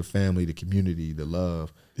to the family, the community, the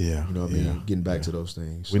love. Yeah. You know what I mean? Getting back to those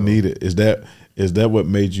things. We need it. Is that what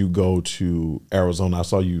made you go to Arizona? I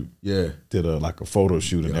saw you did a photo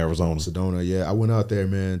shoot in Arizona. Sedona, yeah. I went out there,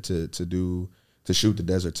 man, to shoot the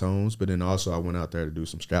Desert Tones, but then also I went out there to do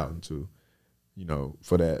some scouting too, you know,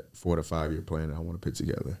 for that 4 to 5 year plan that I want to put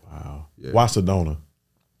together. Wow. Yeah. Why Sedona?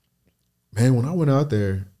 Man, when I went out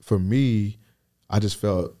there, for me, I just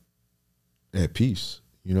felt at peace,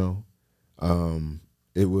 you know.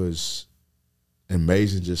 It was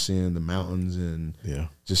amazing just seeing the mountains and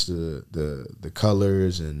just the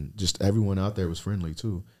colors, and just everyone out there was friendly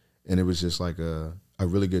too. And it was just like a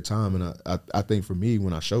really good time. And I think for me,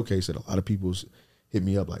 when I showcased it, a lot of people hit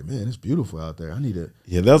me up like, man, it's beautiful out there. I need to.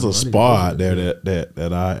 Yeah, there's a spa out there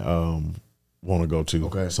that I want to go to.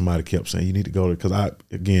 Okay. Somebody kept saying you need to go to, because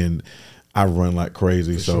I run like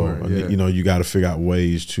crazy. For so sure, yeah. you know, you got to figure out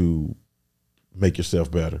ways to make yourself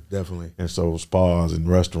better. Definitely. And so spas and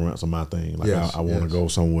restaurants are my thing. Like Yes, I want to go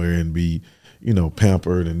somewhere and be, you know,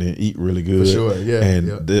 pampered and then eat really good. For sure, yeah.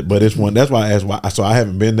 And but it's one. That's why I asked why. So I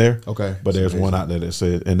haven't been there. Okay. But there's one out there that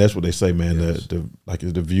said, and that's what they say, man. Yes.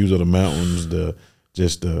 The views of the mountains,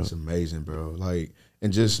 it's amazing, bro. Like,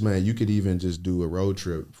 and just, man, you could even just do a road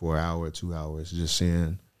trip for an hour, 2 hours, just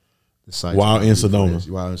seeing the sights. While in Sedona.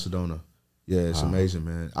 While in Sedona. Yeah, it's amazing,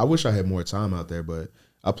 man. I wish I had more time out there, but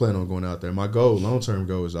I plan on going out there. My long-term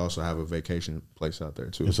goal is also have a vacation place out there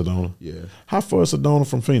too. In Sedona? Yeah. How far is Sedona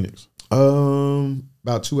from Phoenix?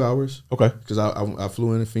 About 2 hours. Okay. Because I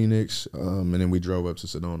flew into Phoenix, and then we drove up to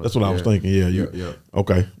Sedona. That's what I was thinking. Yeah. Yeah.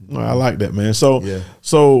 Okay. I like that, man.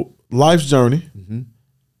 So life's journey. Mm-hmm.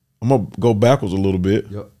 I'm gonna go backwards a little bit.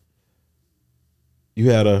 Yep.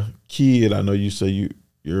 You had a kid. I know you say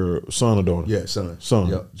your son or daughter. Yeah, son. Yep. So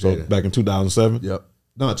Jaden. back in 2007. Yep.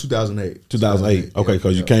 No, 2008. 2008. Okay,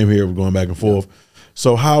 because you came here going back and forth. Yep.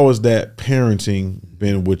 So how has that parenting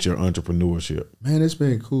been with your entrepreneurship? Man, it's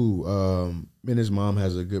been cool. Me and his mom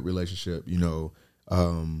has a good relationship. You know,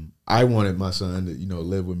 I wanted my son to, you know,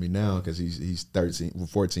 live with me now because he's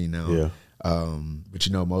 14 now. Yeah. But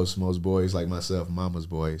you know, most boys like myself, mama's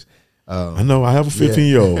boys. I know. I have a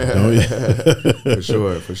 15-year-old.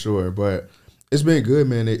 For sure. But it's been good,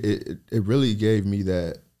 man. It really gave me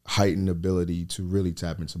that heightened ability to really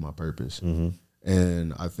tap into my purpose. Mm-hmm.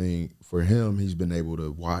 And I think for him, he's been able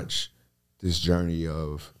to watch this journey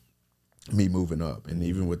of me moving up. And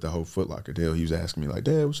even with the whole Foot Locker deal, he was asking me like,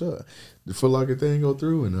 Dad, what's up? The Foot Locker thing go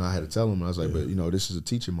through? And I had to tell him, I was like, but you know, this is a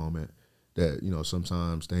teaching moment that, you know,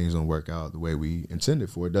 sometimes things don't work out the way we intended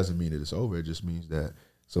for. It doesn't mean that it's over. It just means that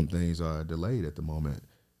some things are delayed at the moment.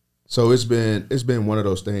 So it's been one of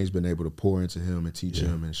those things, been able to pour into him and teach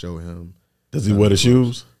him and show him. Does he wear the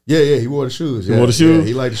shoes? Yeah, he wore the shoes. He wore the shoes? Yeah,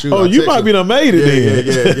 he liked the shoes. Oh, you might be done made it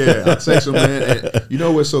then. Yeah. I text him, man. And you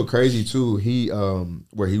know what's so crazy too? He,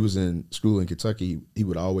 where he was in school in Kentucky, he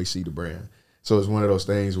would always see the brand. So it's one of those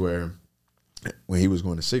things where when he was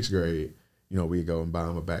going to 6th grade, you know, we'd go and buy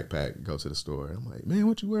him a backpack and go to the store. And I'm like, man,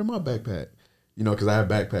 what you wear in my backpack? You know, because I have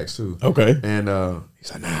backpacks too. Okay. And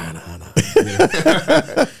he's like, nah.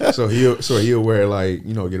 So he'll wear, like,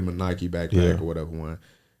 you know, get him a Nike backpack or whatever one.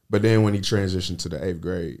 But then when he transitioned to the 8th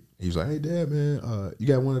grade, he was like, hey, Dad, man, you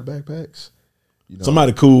got one of the backpacks? You know,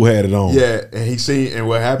 somebody cool had it on. Yeah, and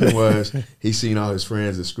what happened was he seen all his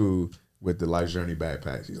friends at school with the Life's Journey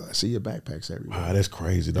backpacks. He's like, I see your backpacks everywhere. Wow, that's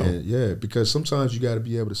crazy, though. And yeah, because sometimes you got to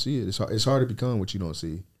be able to see it. It's hard to become what you don't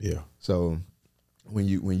see. Yeah. So when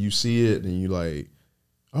you see it, then you like,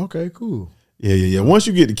 okay, cool. Yeah. Once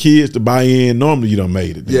you get the kids to buy in, normally you done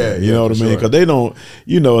made it. You know what I mean? Because they don't,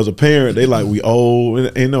 you know, as a parent, they like, we old.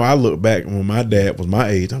 And you know, I look back when my dad was my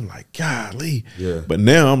age, I'm like, golly. Yeah. But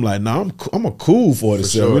now I'm like, no, I'm a cool 47.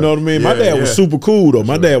 Sure. You know what I mean? My dad was super cool though.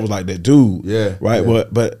 My dad was like that dude. Yeah. Right. Yeah.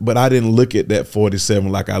 But I didn't look at that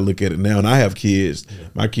 47 like I look at it now. And I have kids. Yeah.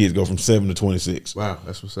 My kids go from 7 to 26. Wow,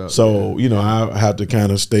 that's what's up. So, you know, I have to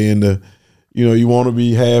kind of stay in the, you know, you want to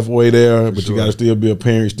be halfway there, but you got to still be a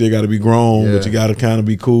parent. You still got to be grown, but you got to kind of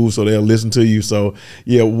be cool so they'll listen to you. So,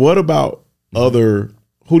 yeah, what about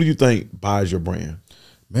who do you think buys your brand?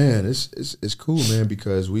 Man, it's cool, man,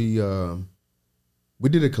 because we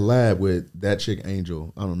did a collab with that chick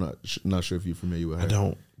Angel. I don't know, not sure if you're familiar with her. I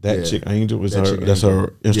don't. That chick Angel is her. That's her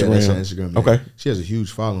Instagram. Yeah, that's her Instagram. Okay, she has a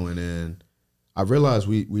huge following, and I realized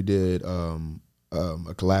we did a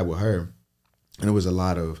collab with her. And it was a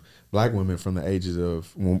lot of Black women from the ages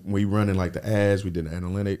of when we running like the ads, we did the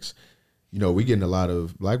analytics, you know, we getting a lot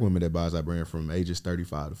of black women that buys our brand from ages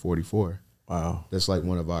 35 to 44. Wow. That's like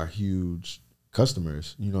one of our huge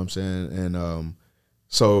customers, you know what I'm saying? And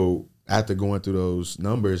so after going through those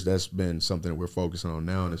numbers, that's been something that we're focusing on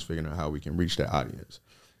now, and is figuring out how we can reach that audience.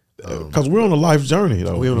 Because we're on a life journey,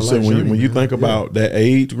 though. We're on a life journey, when you think about that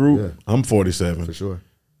age group, I'm 47. For sure.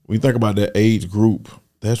 When you think about that age group,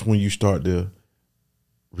 that's when you start to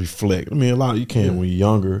reflect. I mean, a lot of you can when you're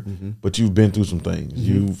younger, but you've been through some things.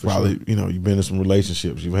 You've probably, you know, you've been in some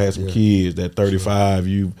relationships. You've had some kids. That 35,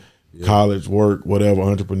 you've college, work, whatever,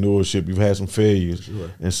 entrepreneurship. You've had some failures,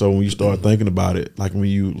 and so when you start thinking about it, like when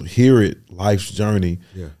you hear it, life's journey.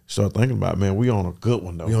 Start thinking about, man, we on a good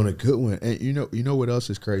one though. We on a good one, and you know what else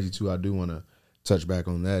is crazy too. I do want to touch back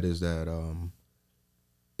on that is that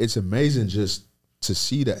it's amazing just to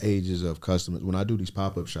see the ages of customers. When I do these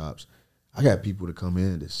pop-up shops, I got people to come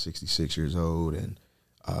in that's 66 years old, and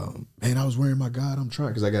man, I was wearing my God I'm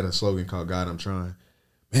Trying, because I got a slogan called God I'm Trying.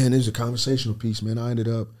 Man, there's a conversational piece, man. I ended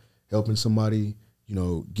up helping somebody, you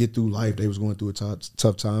know, get through life. They was going through a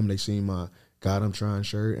tough time. They seen my God I'm Trying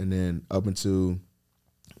shirt, and then up until,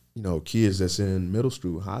 you know, kids that's in middle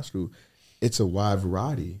school, high school, it's a wide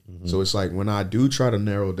variety. So it's like when I do try to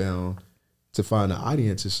narrow down to find the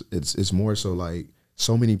audience, it's more so like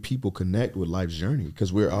so many people connect with life's journey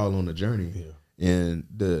because we're all on the journey, and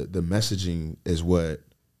the messaging is what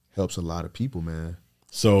helps a lot of people, man.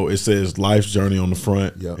 So it says life's journey on the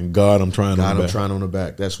front, and God I'm Trying on the back. God I'm Trying on the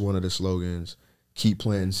back. That's one of the slogans. Keep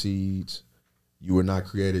planting seeds. You were not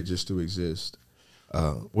created just to exist.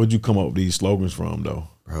 Where'd you come up with these slogans from, though?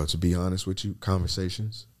 Bro, to be honest with you,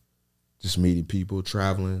 conversations, just meeting people,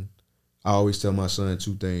 traveling. I always tell my son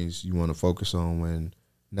 2 things you want to focus on when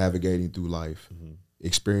navigating through life: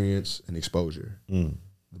 experience and exposure. The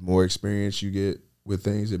more experience you get with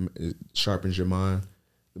things, it sharpens your mind.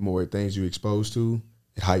 The more things you expose to,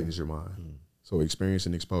 it heightens your mind. So experience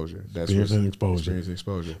and exposure. That's Experience and exposure. Experience and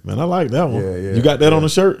exposure. Man, I like that one. Yeah. You got that on the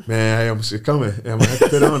shirt? Man, it's coming. I'm gonna have to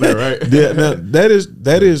put on there, right? Yeah. Now that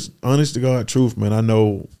is honest to God truth, man. I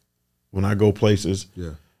know when I go places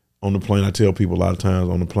on the plane, I tell people a lot of times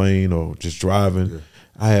on the plane or just driving,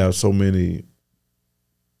 I have so many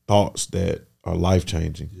thoughts that are life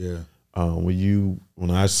changing. When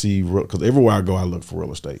I see, because everywhere I go, I look for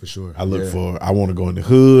real estate. For sure. I look for, I want to go in the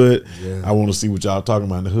hood. I want to see what y'all talking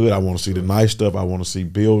about in the hood. I want to see the nice stuff. I want to see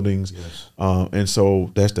buildings. And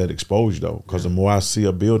so that's that exposure though. Because the more I see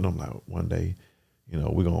a building, I'm like, one day, you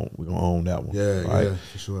know, we're gonna own that one. Right?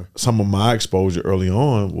 For sure. Some of my exposure early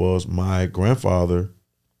on was my grandfather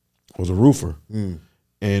was a roofer.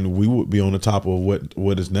 And we would be on the top of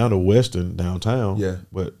what is now the Western downtown.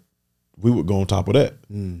 But we would go on top of that,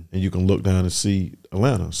 and you can look down and see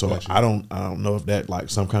Atlanta. So I don't know if that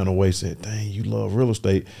like some kind of way said, dang, you love real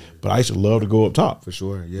estate, but I used to love to go up top. For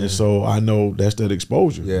sure, And so I know that's that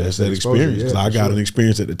exposure. That's that exposure, experience. I got an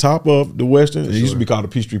experience at the top of the Western. It used to be called the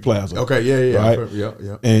Peachtree Plaza. Okay,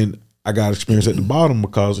 Right? And I got experience at the bottom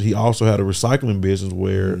because he also had a recycling business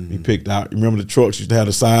where he picked out, you remember the trucks used to have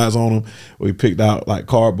the sides on them, where he picked out like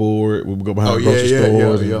cardboard. We would go behind grocery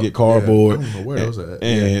stores and get cardboard. I don't know where those are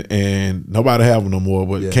at. And nobody have them no more,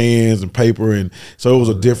 but cans and paper. And so it was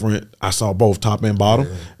a different, I saw both top and bottom.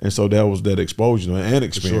 And so that was that exposure and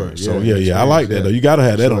experience. Sure. So I like that though. You got to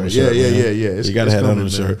have that on the shirt. You got to have that on the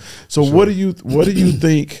shirt. So what do you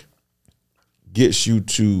think gets you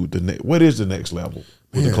to the next, what is the next level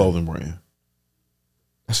with the clothing brand?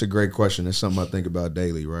 That's a great question. It's something I think about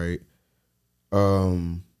daily, right?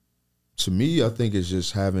 To me, I think it's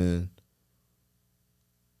just having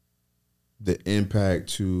the impact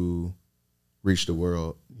to reach the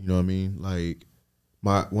world. You know what I mean? Like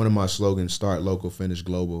one of my slogans, start local, finish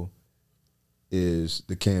global, is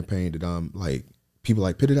the campaign that I'm like, people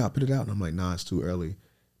like, put it out. And I'm like, nah, it's too early.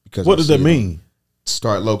 Because what does that mean?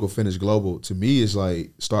 Start local, finish global. To me, is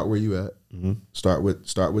like start where you at. Start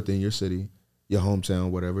within your city, your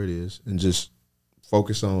hometown, whatever it is, and just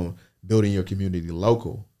focus on building your community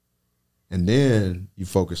local. And then you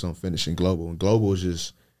focus on finishing global. And global is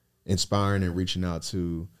just inspiring and reaching out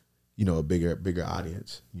to, you know, a bigger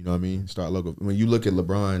audience. You know what I mean? Start local. When you look at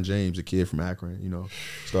LeBron James, a kid from Akron, you know,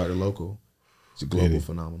 started local. It's a global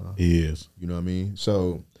phenomenon. He is. You know what I mean?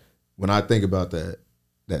 So when I think about that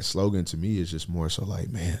slogan, to me is just more so like,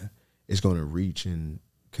 man, it's going to reach and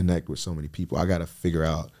connect with so many people. I got to figure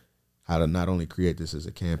out how to not only create this as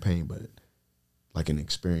a campaign, but like an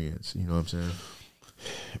experience. You know what I'm saying?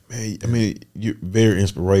 Man, I mean, you're very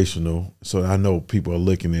inspirational. So I know people are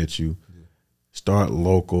looking at you. Start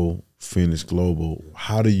local, finish global.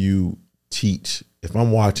 How do you teach? If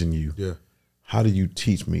I'm watching you, how do you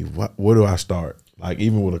teach me? Where do I start? Like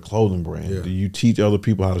even with a clothing brand, Yeah. do you teach other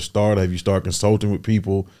people how to start? Have you started consulting with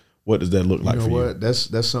people? What does that look like for you?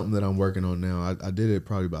 That's something that I'm working on now. I did it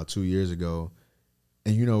probably about 2 years ago.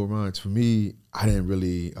 And Ron, for me, I didn't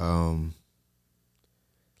really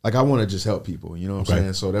like I want to just help people, you know what I'm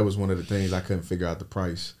saying? So that was one of the things I couldn't figure out the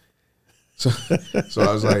price. So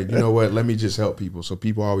I was like, you know what, let me just help people. So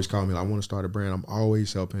people always call me like, I want to start a brand. I'm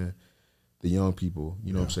always helping the young people,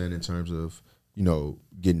 you know what I'm saying, in terms of,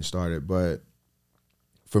 getting started. But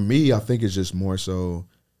for me, I think it's just more so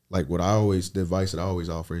like the advice that I always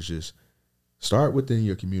offer is just start within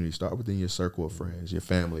your community, start within your circle of friends, your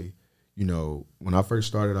family. When I first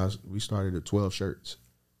started, we started at 12 shirts,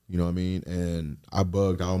 you know what I mean? And I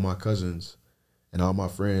bugged all my cousins and all my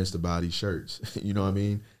friends to buy these shirts, you know what I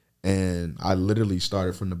mean? And I literally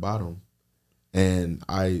started from the bottom. And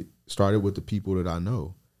I started with the people that I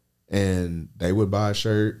know. And they would buy a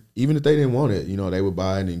shirt, even if they didn't want it, they would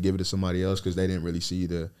buy it and give it to somebody else because they didn't really see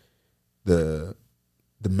the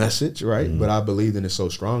message, right? Mm-hmm. But I believed in it so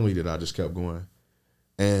strongly that I just kept going.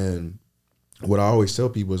 And what I always tell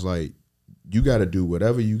people is like, you got to do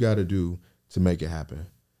whatever you got to do to make it happen.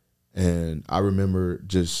 And I remember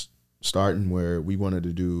just starting where we wanted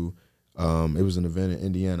to do, it was an event in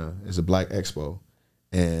Indiana. It's a Black Expo.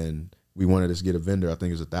 And we wanted to get a vendor. I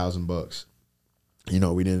think it was $1,000.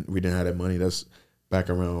 We didn't have that money. That's back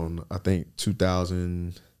around, I think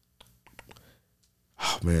 2000.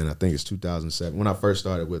 Oh man, I think it's 2007 when I first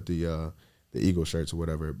started with the Eagle shirts or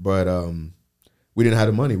whatever. But we didn't have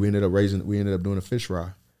the money. We ended up doing a fish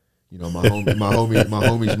fry. My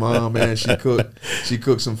homie's mom, man, she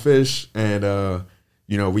cooked some fish, and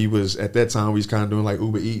we was at that time we was kind of doing like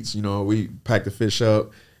Uber Eats. We packed the fish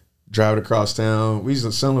up, drive it across town. We used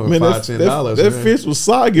to sell them for $5-10. That fish was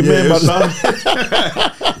soggy, man.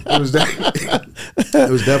 It was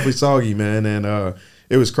definitely soggy, man, and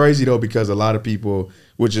it was crazy though because a lot of people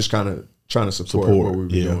were just kind of trying to support what we were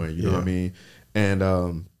doing. You know what I mean?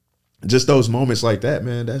 And just those moments like that,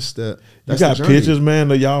 man. That's you got the pictures, man,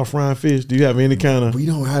 of y'all frying fish? Do you have any kind of? We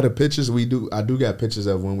don't have the pictures. We do. I do got pictures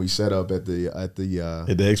of when we set up at the expo.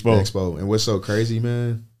 The expo. And what's so crazy,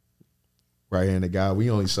 man? Right here in the guy, we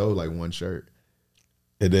only sold like one shirt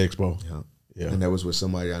at the expo. Yeah. And that was with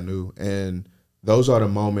somebody I knew. And those are the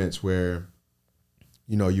moments where,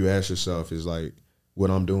 you ask yourself, is like, what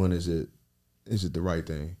I'm doing, is it the right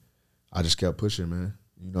thing? I just kept pushing, man.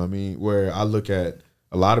 You know what I mean? Where I look at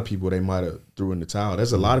a lot of people, they might have threw in the towel.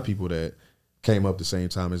 There's a lot of people that came up the same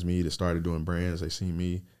time as me that started doing brands. They seen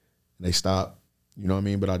me and they stopped. You know what I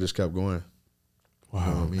mean? But I just kept going. Wow. You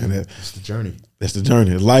know what I mean? And it's the journey. That's the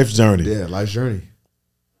journey. Life's journey. Yeah, life's journey.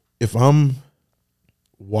 If I'm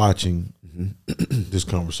watching this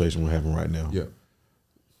conversation we're having right now,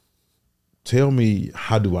 tell me,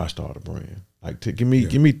 how do I start a brand? Like, give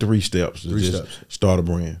me 3 steps to start a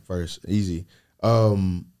brand. First, easy.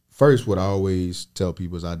 First, what I always tell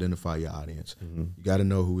people is identify your audience. Mm-hmm. You got to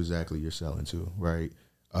know who exactly you're selling to, right?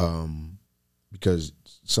 Because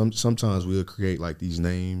sometimes we'll create like these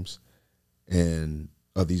names and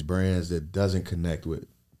of these brands that doesn't connect with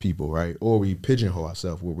people, right? Or we pigeonhole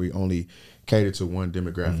ourselves where we only cater to one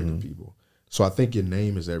demographic of people. So I think your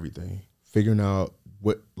name is everything. Figuring out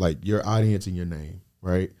what, like, your audience and your name,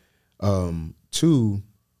 right? 2,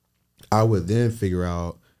 I would then figure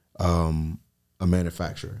out a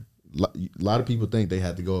manufacturer. A lot of people think they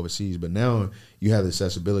have to go overseas, but now you have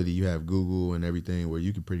accessibility. You have Google and everything where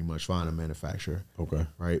you can pretty much find a manufacturer. Okay.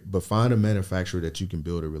 Right? But find a manufacturer that you can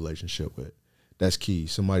build a relationship with. That's key.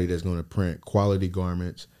 Somebody that's going to print quality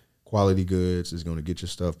garments, quality goods, is going to get your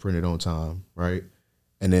stuff printed on time, right?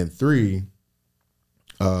 And then 3,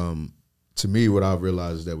 to me, what I've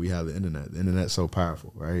realized is that we have the internet. The internet's so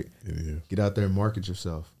powerful, right? Yeah. Get out there and market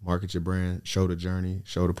yourself. Market your brand. Show the journey.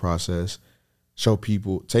 Show the process. Show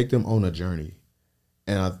people. Take them on a journey.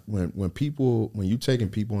 And when you taking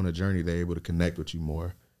people on a journey, they're able to connect with you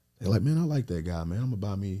more. They're like, man, I like that guy, man. I'm going to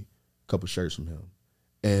buy me a couple shirts from him.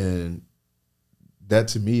 And that,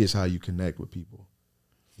 to me, is how you connect with people.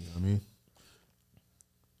 You know what I mean?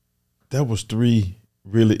 That was 3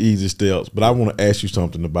 really easy steps, but I want to ask you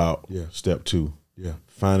something about step 2. Yeah.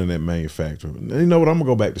 Finding that manufacturer. You know what? I'm going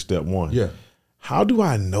to go back to step 1. Yeah. How do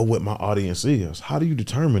I know what my audience is? How do you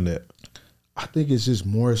determine that? I think it's just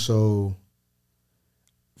more so,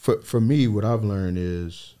 for me, what I've learned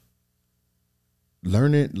is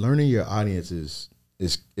learning your audience is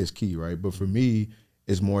key, right? But for me,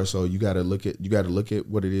 it's more so you got to look at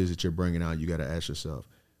what it is that you're bringing out. You got to ask yourself,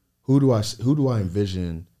 who do I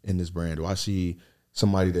envision in this brand? Do I see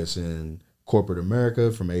somebody that's in corporate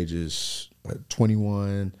America from ages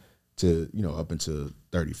 21 to up until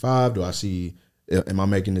 35? Do I see Am I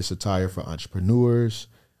making this attire for entrepreneurs?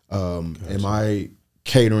 Am I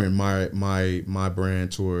catering my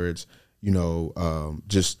brand towards,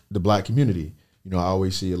 just the Black community? I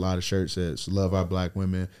always see a lot of shirts that love our Black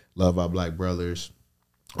women, love our Black brothers.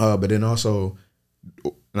 But then also,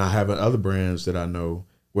 and I have other brands that I know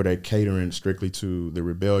where they're catering strictly to the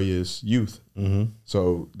rebellious youth. Mm-hmm.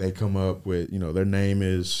 So they come up with, their name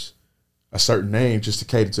is a certain name just to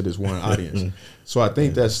cater to this one audience. So I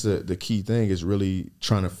think that's the key thing, is really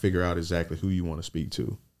trying to figure out exactly who you want to speak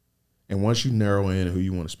to. And once you narrow in who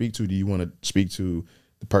you want to speak to, do you want to speak to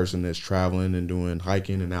the person that's traveling and doing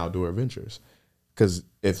hiking and outdoor adventures? Because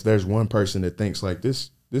if there's one person that thinks like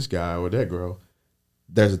this guy or that girl,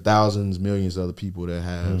 there's thousands, millions of other people that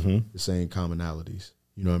have the same commonalities.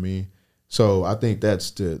 You know what I mean? So I think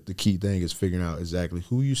that's the key thing, is figuring out exactly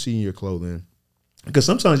who you see in your clothing. Because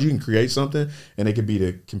sometimes you can create something and it could be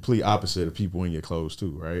the complete opposite of people in your clothes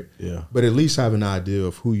too, right? Yeah. But at least have an idea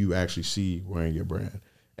of who you actually see wearing your brand,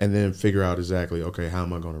 and then figure out exactly, okay, how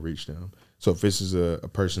am I going to reach them? So if this is a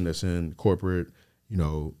person that's in corporate,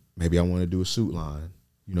 maybe I want to do a suit line.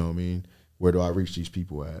 You know what I mean? Where do I reach these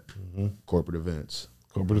people at? Corporate events.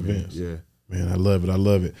 Corporate events. Yeah. Man, I love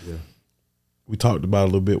it. Yeah. We talked about it a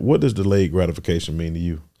little bit. What does delayed gratification mean to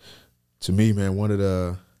you? To me, man,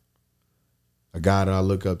 a guy that I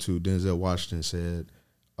look up to, Denzel Washington, said,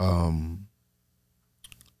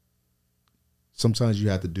 sometimes you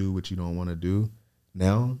have to do what you don't want to do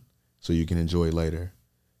now so you can enjoy later.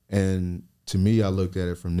 And to me, I looked at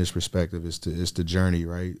it from this perspective. It's the journey,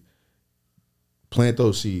 right? Plant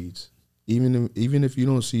those seeds. Even if you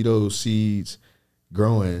don't see those seeds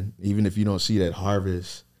growing, even if you don't see that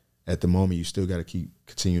harvest at the moment, you still got to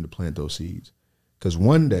continue to plant those seeds. Because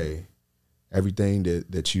one day, everything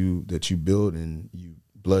that you build and you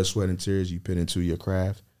blood, sweat, and tears you put into your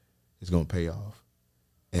craft is going to pay off.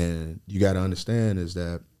 And you got to understand is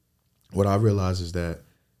that what I realize is that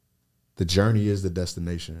the journey is the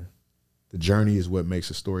destination. The journey is what makes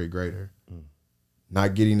a story greater.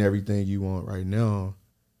 Not getting everything you want right now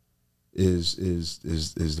is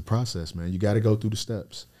the process, man. You got to go through the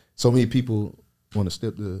steps. So many people want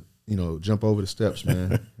to jump over the steps,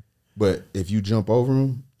 man. But if you jump over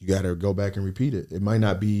them, you got to go back and repeat it. It might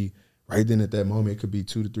not be right then at that moment. It could be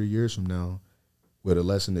 2 to 3 years from now with a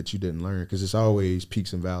lesson that you didn't learn, because it's always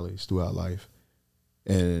peaks and valleys throughout life.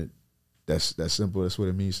 And that's simple. That's what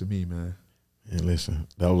it means to me, man. And listen,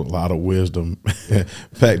 that was a lot of wisdom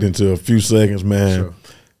packed into a few seconds, man. Sure.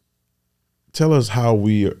 Tell us how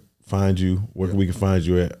we find you, where we can find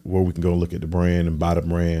you at, where we can go look at the brand and buy the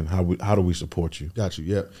brand. How do we support you? Got you.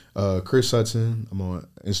 Yep. Chris Hudson. I'm on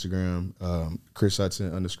Instagram. Chris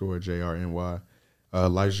Hudson _JRNY.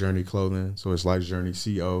 Life's Journey Clothing. So it's Life's Journey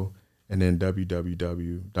CO, and then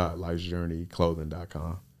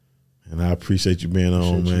www.lifesjourneyclothing.com. And I appreciate you being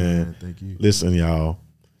on, man. Thank you. Listen, y'all.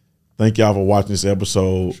 Thank y'all for watching this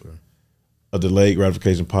episode of Delayed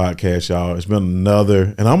Gratification Podcast, y'all. It's been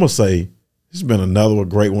another, and I'm going to say, it's been another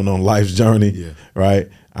great one on Life's Journey, right?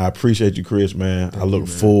 I appreciate you, Chris, man. I look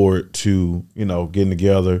forward to, getting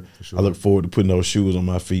together. Sure. I look forward to putting those shoes on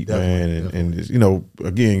my feet, man. And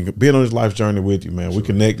again, being on this Life's Journey with you, man. Sure. We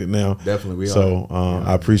connected now. Definitely, we are. So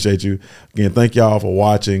I appreciate you. Again, thank y'all for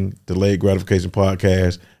watching Delayed Gratification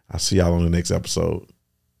Podcast. I'll see y'all on the next episode.